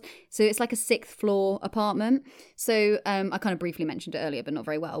was, so it's like a 6th floor apartment. So I kind of briefly mentioned it earlier, but not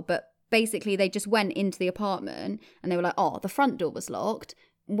very well. But basically they just went into the apartment and they were like, oh, the front door was locked.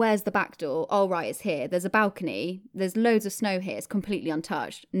 Where's the back door? Oh, right, it's here. There's a balcony. There's loads of snow here. It's completely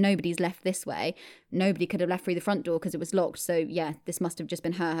untouched. Nobody's left this way. Nobody could have left through the front door because it was locked. So, yeah, this must have just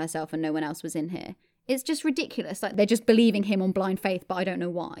been her herself and no one else was in here. It's just ridiculous. Like, they're just believing him on blind faith, but I don't know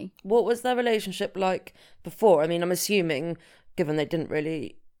why. What was their relationship like before? I mean, I'm assuming, given they didn't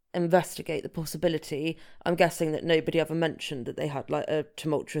really investigate the possibility, I'm guessing that nobody ever mentioned that they had, like, a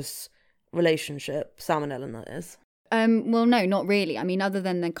tumultuous relationship. Sam and Ellen, that is. Well, no, not really. I mean, other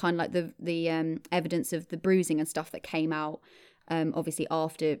than the kind of like the evidence of the bruising and stuff that came out, obviously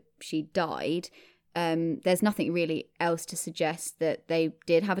after she died, there's nothing really else to suggest that they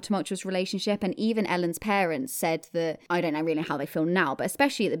did have a tumultuous relationship. And even Ellen's parents said that, I don't know really how they feel now, but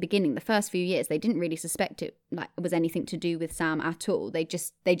especially at the beginning, the first few years, they didn't really suspect it was anything to do with Sam at all. They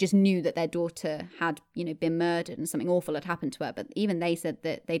just knew that their daughter had, been murdered and something awful had happened to her. But even they said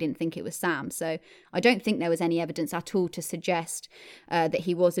that they didn't think it was Sam. So I don't think there was any evidence at all to suggest that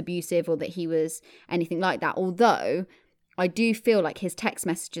he was abusive or that he was anything like that. Although I do feel like his text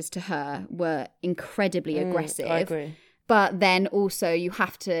messages to her were incredibly aggressive. I agree. But then also you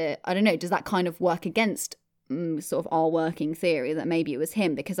have to, I don't know, does that kind of work against sort of our working theory that maybe it was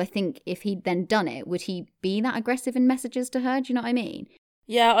him? Because I think if he'd then done it, would he be that aggressive in messages to her? Do you know what I mean?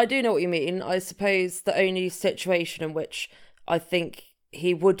 Yeah, I do know what you mean. I suppose the only situation in which I think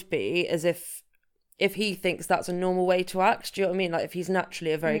he would be is if he thinks that's a normal way to act. Do you know what I mean? Like, if he's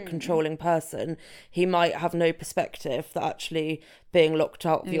naturally a very controlling person, he might have no perspective that actually being locked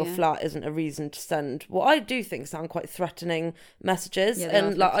out of your flat isn't a reason to send what I do think sound quite threatening messages. Yeah,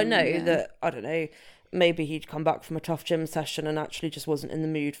 and like, I know that, I don't know, maybe he'd come back from a tough gym session and actually just wasn't in the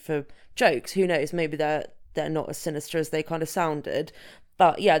mood for jokes. Who knows? Maybe they're not as sinister as they kind of sounded.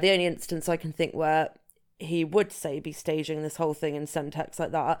 But yeah, the only instance I can think where he would say be staging this whole thing and send texts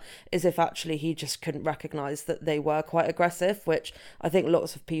like that is if actually he just couldn't recognise that they were quite aggressive, which I think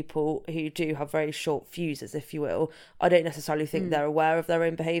lots of people who do have very short fuses, if you will, I don't necessarily think they're aware of their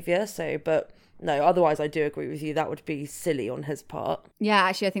own behaviour. So, but no, otherwise I do agree with you, that would be silly on his part. Yeah,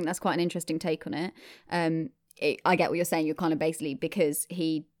 actually I think that's quite an interesting take on it. I get what you're saying. You're kind of basically, because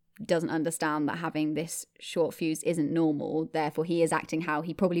he doesn't understand that having this short fuse isn't normal, therefore he is acting how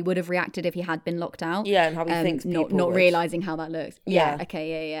he probably would have reacted if he had been locked out. Yeah, and how he thinks people not realising how that looks. Yeah.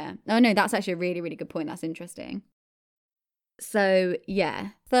 Okay. Oh no, that's actually a really, really good point. That's interesting. So yeah,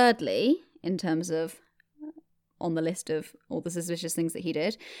 thirdly, in terms of on the list of all the suspicious things that he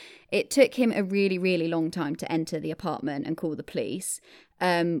did. It took him a really, really long time to enter the apartment and call the police.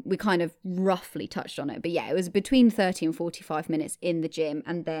 We kind of roughly touched on it, but yeah, it was between 30 and 45 minutes in the gym,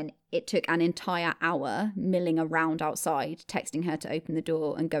 and then it took an entire hour milling around outside, texting her to open the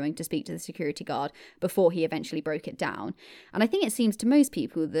door and going to speak to the security guard before he eventually broke it down. And I think it seems to most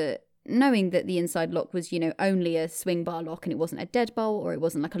people that knowing that the inside lock was, only a swing bar lock and it wasn't a deadbolt or it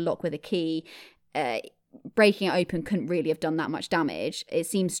wasn't like a lock with a key, breaking it open couldn't really have done that much damage. It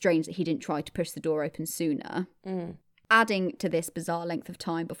seems strange that he didn't try to push the door open sooner. Adding to this bizarre length of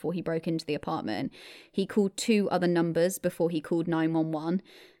time before he broke into the apartment, he called 2 other numbers before he called 911.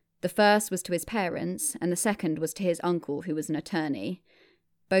 The first was to his parents, and the second was to his uncle, who was an attorney.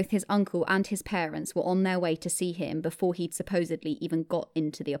 Both his uncle and his parents were on their way to see him before he'd supposedly even got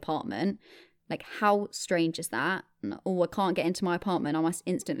into the apartment. Like, how strange is that? Oh, I can't get into my apartment. I must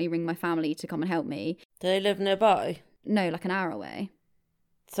instantly ring my family to come and help me. Do they live nearby? No, like an hour away.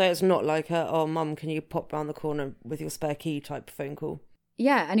 So it's not like a, oh, mum, can you pop round the corner with your spare key type phone call?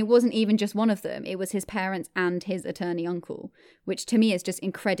 Yeah, and it wasn't even just one of them. It was his parents and his attorney uncle, which to me is just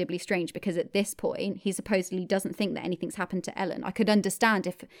incredibly strange because at this point, he supposedly doesn't think that anything's happened to Ellen. I could understand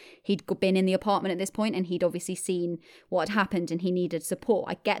if he'd been in the apartment at this point and he'd obviously seen what had happened and he needed support.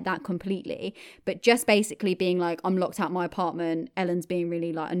 I get that completely. But just basically being like, I'm locked out of my apartment, Ellen's being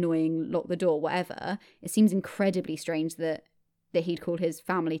really like annoying, lock the door, whatever. It seems incredibly strange that he'd called his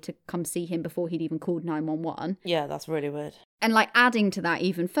family to come see him before he'd even called 911. Yeah, that's really weird. And like adding to that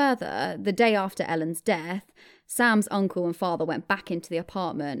even further, the day after Ellen's death, Sam's uncle and father went back into the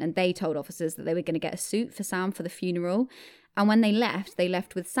apartment and they told officers that they were going to get a suit for Sam for the funeral. And when they left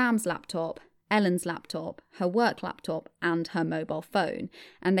with Sam's laptop, Ellen's laptop, her work laptop, and her mobile phone.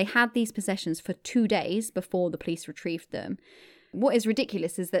 And they had these possessions for 2 days before the police retrieved them. What is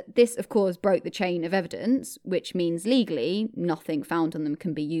ridiculous is that this, of course, broke the chain of evidence, which means legally nothing found on them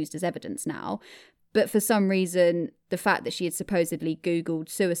can be used as evidence now. But for some reason, the fact that she had supposedly Googled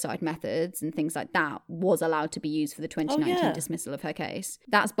suicide methods and things like that was allowed to be used for the 2019 dismissal of her case.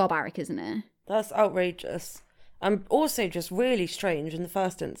 That's barbaric, isn't it? That's outrageous. And also just really strange in the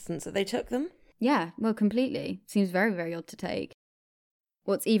first instance that they took them. Yeah, well, completely. Seems very, very odd to take.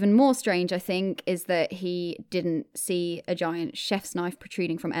 What's even more strange, I think, is that he didn't see a giant chef's knife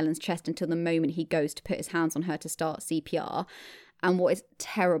protruding from Ellen's chest until the moment he goes to put his hands on her to start CPR. And what is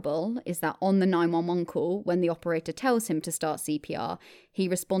terrible is that on the 911 call, when the operator tells him to start CPR, he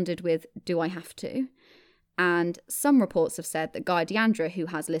responded with, "Do I have to?" And some reports have said that Guy Deandra, who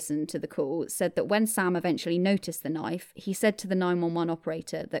has listened to the call, said that when Sam eventually noticed the knife, he said to the 911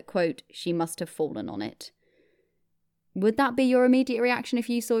 operator that, quote, "she must have fallen on it." Would that be your immediate reaction if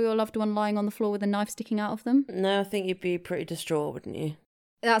you saw your loved one lying on the floor with a knife sticking out of them? No, I think you'd be pretty distraught, wouldn't you?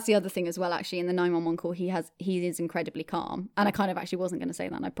 That's the other thing as well, actually. In the 911 call, he is incredibly calm. And I kind of actually wasn't going to say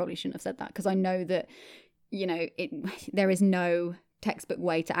that, and I probably shouldn't have said that, because I know that, there is no textbook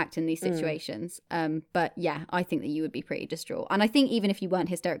way to act in these situations. But yeah, I think that you would be pretty distraught. And I think even if you weren't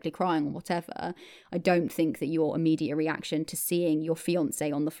hysterically crying or whatever, I don't think that your immediate reaction to seeing your fiance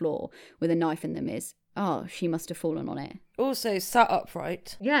on the floor with a knife in them is, "Oh, she must have fallen on it." Also, sat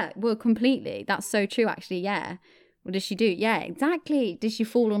upright. Yeah, well, completely. That's so true, actually, yeah. What does she do? Yeah, exactly. Did she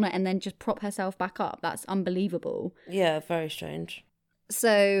fall on it and then just prop herself back up? That's unbelievable. Yeah, very strange.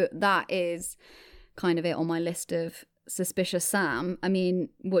 So that is kind of it on my list of suspicious Sam. I mean,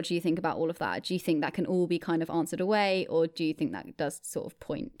 what do you think about all of that? Do you think that can all be kind of answered away, or do you think that does sort of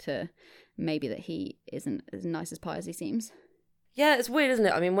point to maybe that he isn't as nice as pie as he seems? Yeah, it's weird, isn't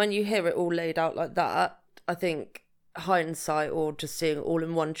it? I mean, when you hear it all laid out like that, I think hindsight or just seeing it all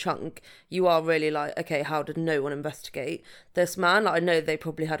in one chunk, you are really like, okay, how did no one investigate this man? Like, I know they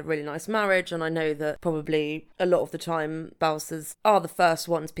probably had a really nice marriage, and I know that probably a lot of the time spouses are the first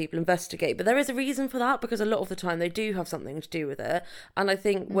ones people investigate, but there is a reason for that, because a lot of the time they do have something to do with it. And I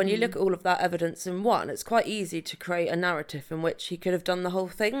think when you look at all of that evidence in one, it's quite easy to create a narrative in which he could have done the whole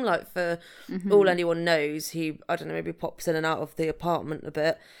thing. Like, for all anyone knows, he, I don't know, maybe pops in and out of the apartment a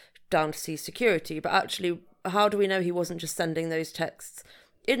bit down to see security, but actually, how do we know he wasn't just sending those texts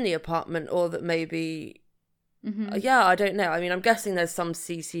in the apartment, or that maybe, yeah, I don't know. I mean, I'm guessing there's some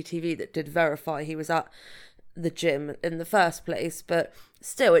CCTV that did verify he was at the gym in the first place, but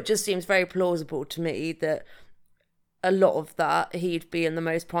still, it just seems very plausible to me that a lot of that he'd be in the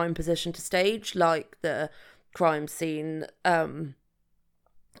most prime position to stage, like the crime scene.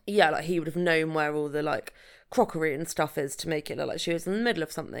 Yeah, like he would have known where all the like crockery and stuff is to make it look like she was in the middle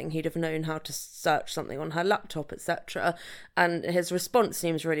of something. He'd have known how to search something on her laptop, etc. And his response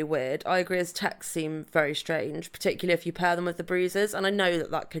seems really weird. I agree, his texts seem very strange, particularly if you pair them with the bruises. And I know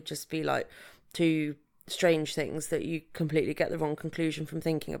that that could just be like too strange things that you completely get the wrong conclusion from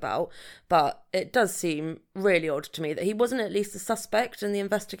thinking about. But it does seem really odd to me that he wasn't at least a suspect in the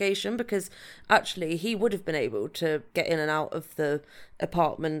investigation, because actually he would have been able to get in and out of the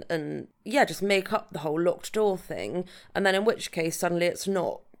apartment and, yeah, just make up the whole locked door thing. And then in which case suddenly it's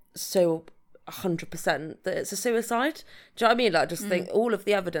not so 100% that it's a suicide. Do you know what I mean? Like, I just think all of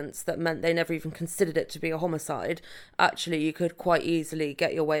the evidence that meant they never even considered it to be a homicide, actually you could quite easily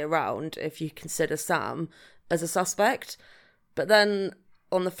get your way around if you consider Sam as a suspect. But then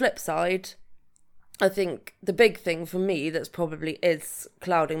on the flip side, I think the big thing for me that's probably is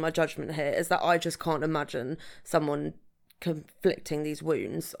clouding my judgment here is that I just can't imagine someone conflicting these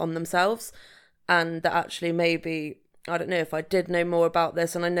wounds on themselves, and that actually maybe, I don't know, if I did know more about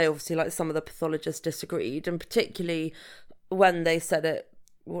this, and I know obviously like some of the pathologists disagreed, and particularly when they said it,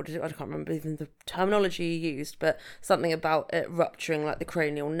 I can't remember even the terminology you used, but something about it rupturing like the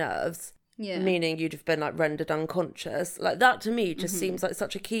cranial nerves, meaning you'd have been like rendered unconscious. Like that to me just seems like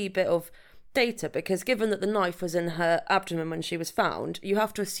such a key bit of data, because given that the knife was in her abdomen when she was found, you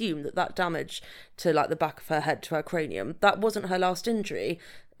have to assume that that damage to like the back of her head to her cranium, that wasn't her last injury.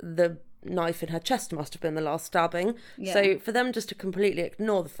 The knife in her chest must have been the last stabbing. So for them just to completely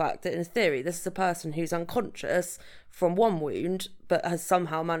ignore the fact that in theory this is a person who's unconscious from one wound but has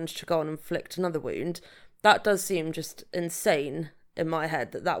somehow managed to go on and inflict another wound, that does seem just insane in my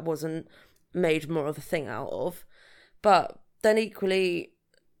head that wasn't made more of a thing out of. But then equally,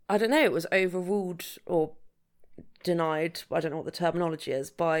 I don't know, it was overruled or denied, I don't know what the terminology is,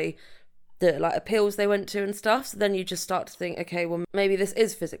 by the like appeals they went to and stuff. So then you just start to think, okay, well maybe this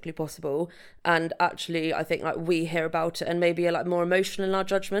is physically possible, and actually I think like we hear about it and maybe are like more emotional in our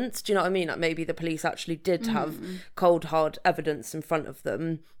judgments. Do you know what I mean? Like maybe the police actually did have cold hard evidence in front of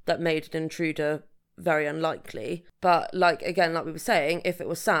them that made an intruder very unlikely. But like again, like we were saying, if it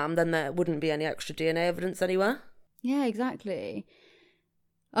was Sam, then there wouldn't be any extra DNA evidence anywhere. Yeah, exactly.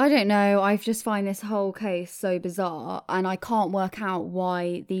 I don't know, I just find this whole case so bizarre, and I can't work out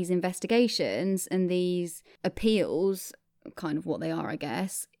why these investigations and these appeals, kind of what they are, I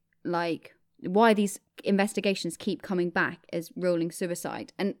guess, like why these investigations keep coming back as ruling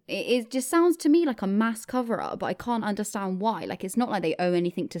suicide. And it just sounds to me like a mass cover-up, but I can't understand why. Like, it's not like they owe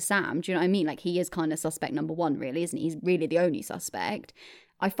anything to Sam, do you know what I mean? Like, he is kind of suspect number one, really, isn't he? He's really the only suspect.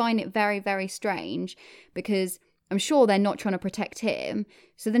 I find it very, very strange, because I'm sure they're not trying to protect him.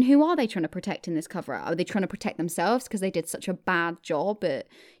 So then who are they trying to protect in this cover-up? Are they trying to protect themselves because they did such a bad job at,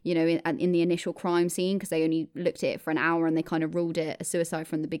 you know, in the initial crime scene, because they only looked at it for an hour and they kind of ruled it a suicide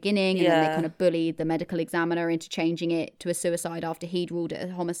from the beginning, and then they kind of bullied the medical examiner into changing it to a suicide after he'd ruled it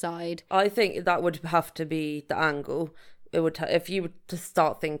a homicide? I think that would have to be the angle. It would if you were to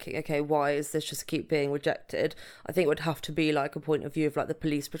start thinking, okay, why is this just keep being rejected? I think it would have to be like a point of view of like the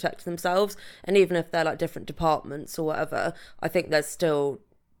police protect themselves, and even if they're like different departments or whatever, I think there's still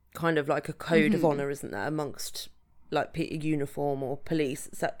kind of like a code of honour, isn't there, amongst like uniform or police,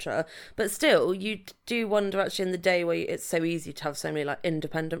 etc. But still, you do wonder actually in the day where it's so easy to have so many like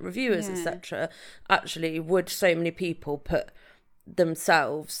independent reviewers, etc. Actually, would so many people put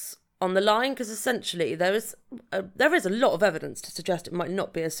themselves on the line? Because essentially there is a lot of evidence to suggest it might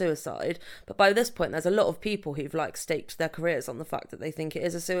not be a suicide, but by this point there's a lot of people who've like staked their careers on the fact that they think it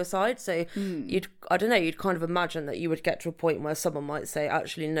is a suicide. So you'd kind of imagine that you would get to a point where someone might say,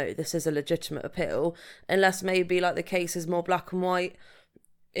 actually no, this is a legitimate appeal, unless maybe like the case is more black and white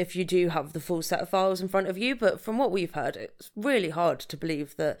if you do have the full set of files in front of you. But from what we've heard, it's really hard to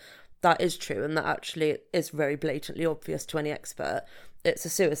believe that that is true, and that actually it is very blatantly obvious to any expert it's a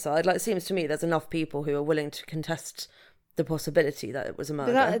suicide. Like, it seems to me there's enough people who are willing to contest the possibility that it was a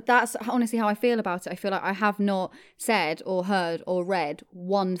murder. But that's honestly how I feel about it. I feel like I have not said or heard or read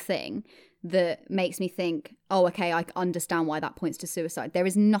one thing that makes me think, oh, okay, I understand why that points to suicide. There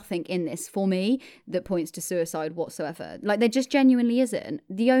is nothing in this for me that points to suicide whatsoever. Like, there just genuinely isn't.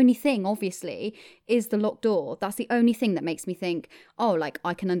 The only thing, obviously, is the locked door. That's the only thing that makes me think, oh, like,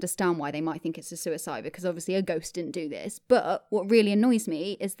 I can understand why they might think it's a suicide, because obviously a ghost didn't do this. But what really annoys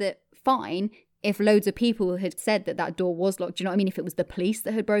me is that, fine, if loads of people had said that that door was locked, do you know what I mean? If it was the police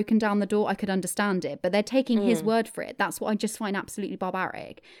that had broken down the door, I could understand it. But they're taking his word for it. That's what I just find absolutely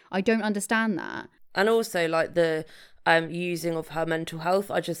barbaric. I don't understand that. And also, like, the using of her mental health,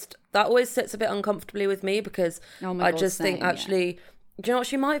 that always sits a bit uncomfortably with me, because I just think, actually, do you know what?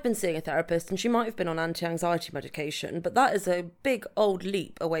 She might have been seeing a therapist and she might have been on anti-anxiety medication, but that is a big old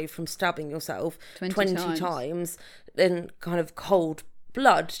leap away from stabbing yourself 20 times in kind of cold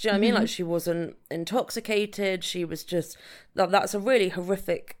blood. Do you know what I mean? Like, she wasn't intoxicated, she was just, that's a really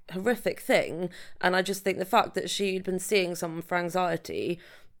horrific thing. And I just think the fact that she'd been seeing someone for anxiety,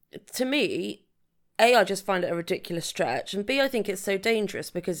 to me, A, I just find it a ridiculous stretch, and B, I think it's so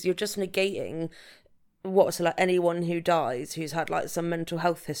dangerous because you're just negating what's like anyone who dies who's had like some mental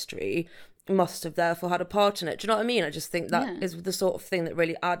health history must have therefore had a part in it. Do you know what I mean? I just think that is the sort of thing that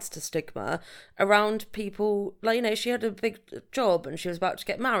really adds to stigma around people. Like, you know, she had a big job and she was about to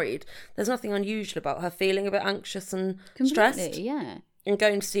get married. There's nothing unusual about her feeling a bit anxious and stressed. Yeah. And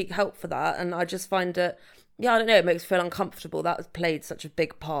going to seek help for that. And I just find it, I don't know, it makes me feel uncomfortable. That has played such a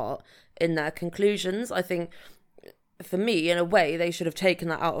big part in their conclusions. I think for me, in a way, they should have taken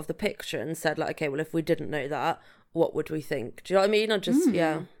that out of the picture and said, like, okay, well, if we didn't know that, what would we think? Do you know what I mean? I just,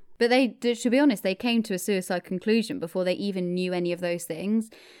 But they, to be honest, they came to a suicide conclusion before they even knew any of those things.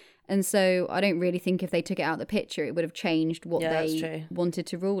 And so I don't really think if they took it out of the picture, it would have changed what they wanted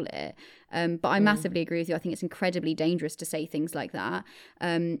to rule it. But I massively agree with you. I think it's incredibly dangerous to say things like that.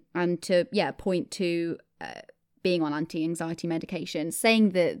 And to, point to being on anti-anxiety medication, saying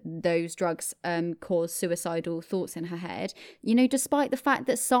that those drugs cause suicidal thoughts in her head, you know, despite the fact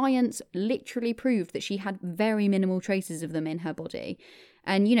that science literally proved that she had very minimal traces of them in her body.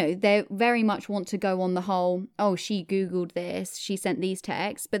 And, you know, they very much want to go on the whole, oh, she Googled this, she sent these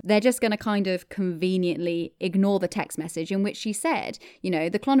texts, but they're just going to kind of conveniently ignore the text message in which she said, you know,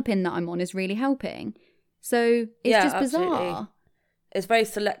 the Klonopin that I'm on is really helping. So it's just bizarre. Absolutely. It's very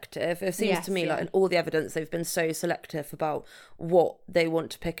selective. It seems to me like in all the evidence, they've been so selective about what they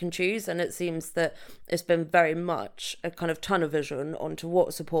want to pick and choose. And it seems that it's been very much a kind of tunnel vision onto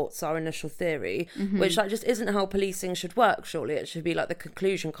what supports our initial theory, which like just isn't how policing should work, surely. It should be like the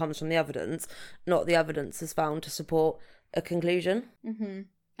conclusion comes from the evidence, not the evidence is found to support a conclusion.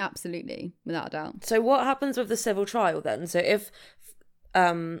 Absolutely, without a doubt. So what happens with the civil trial then? So if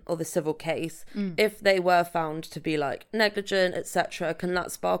or the civil case, if they were found to be like negligent, etc., can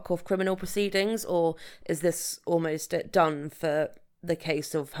that spark off criminal proceedings, or is this almost it done for the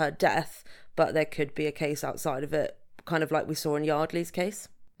case of her death, but there could be a case outside of it, kind of like we saw in Yardley's case?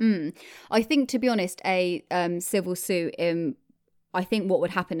 I think, to be honest, a civil suit I think what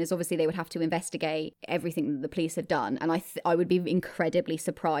would happen is obviously they would have to investigate everything that the police had done. And I would be incredibly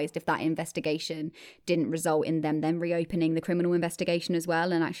surprised if that investigation didn't result in them then reopening the criminal investigation as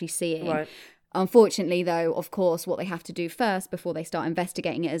well and actually seeing. Right. Unfortunately, though, of course, what they have to do first before they start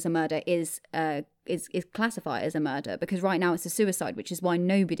investigating it as a murder is classify it as a murder, because right now it's a suicide, which is why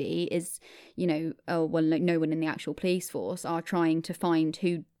nobody is, you know, no one in the actual police force are trying to find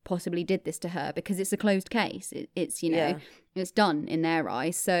who possibly did this to her, because it's a closed case. It's you know, it's done in their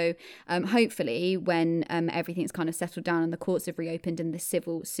eyes. So hopefully when everything's kind of settled down and the courts have reopened and the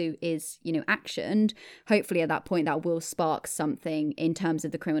civil suit is, you know, actioned, hopefully at that point that will spark something in terms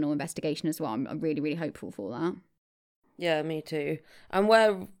of the criminal investigation as well. I'm really, really hopeful for that. Yeah, me too. And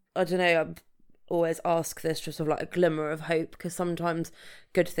where, I don't know, I always ask this just sort of like a glimmer of hope, because sometimes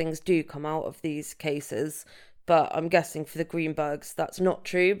good things do come out of these cases. But I'm guessing for the Greenbergs, that's not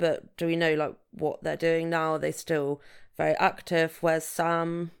true. But do we know like what they're doing now? Are they still very active? Where's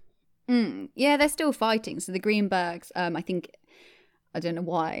Sam? Yeah, they're still fighting. So the Greenbergs, I think, I don't know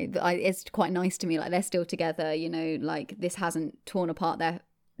why, but it's quite nice to me. Like they're still together, you know, like this hasn't torn apart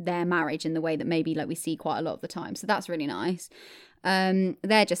their marriage in the way that maybe like we see quite a lot of the time. So that's really nice.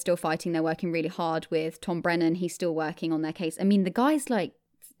 They're just still fighting. They're working really hard with Tom Brennan. He's still working on their case. I mean, the guy's like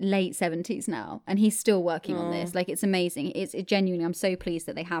late 70s now and he's still working on this. Like it's amazing. It's genuinely, I'm so pleased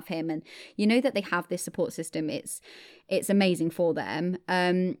that they have him, and you know that they have this support system. It's amazing for them.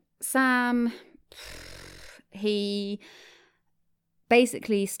 Sam, he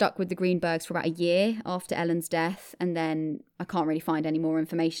basically stuck with the Greenbergs for about a year after Ellen's death, and then I can't really find any more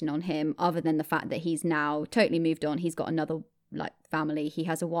information on him other than the fact that he's now totally moved on. He's got another like family, he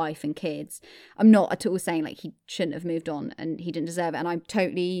has a wife and kids. I'm not at all saying like he shouldn't have moved on and he didn't deserve it, and I'm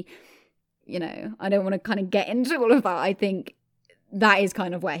totally, you know, I don't want to kind of get into all of that. I think that is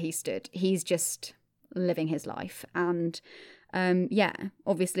kind of where he stood. He's just living his life, and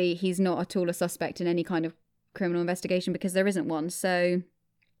obviously he's not at all a suspect in any kind of criminal investigation because there isn't one. So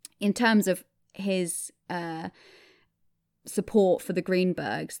in terms of his support for the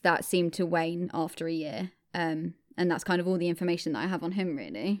Greenbergs, that seemed to wane after a year. And that's kind of all the information that I have on him,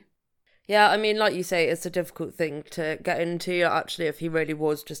 really. Yeah, I mean, like you say, it's a difficult thing to get into. Actually, if he really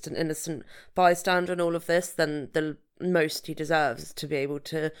was just an innocent bystander in all of this, then the most he deserves is to be able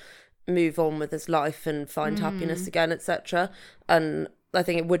to move on with his life and find happiness again, etc. And I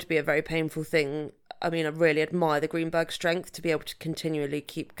think it would be a very painful thing. I mean, I really admire the Greenberg strength to be able to continually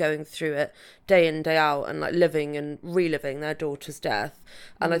keep going through it day in, day out, and like living and reliving their daughter's death.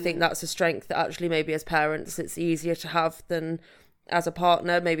 And I think that's a strength that actually maybe as parents it's easier to have than as a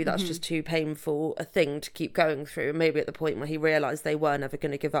partner, maybe that's just too painful a thing to keep going through. Maybe at the point where he realised they were never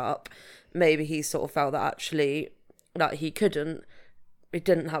going to give up, maybe he sort of felt that actually that he didn't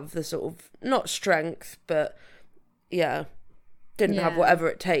have the sort of, not strength, but didn't have whatever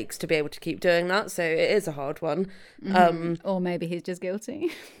it takes to be able to keep doing that. So it is a hard one. Or maybe he's just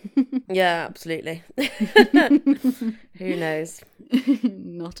guilty. Yeah, absolutely. Who knows?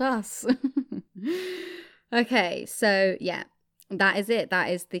 Not us. Okay, so yeah, that is it. That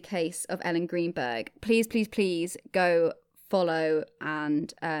is the case of Ellen Greenberg. Please, please, please go follow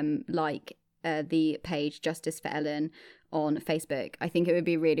and like the page Justice for Ellen on Facebook. I think it would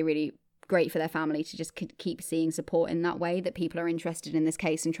be really, really great for their family to just keep seeing support in that way, that people are interested in this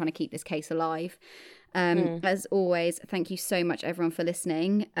case and trying to keep this case alive. As always, thank you so much everyone for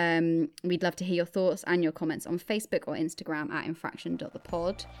listening. We'd love to hear your thoughts and your comments on Facebook or Instagram at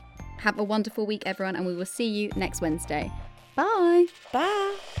infraction.thepod. Have a wonderful week everyone, and we will see you next Wednesday. Bye.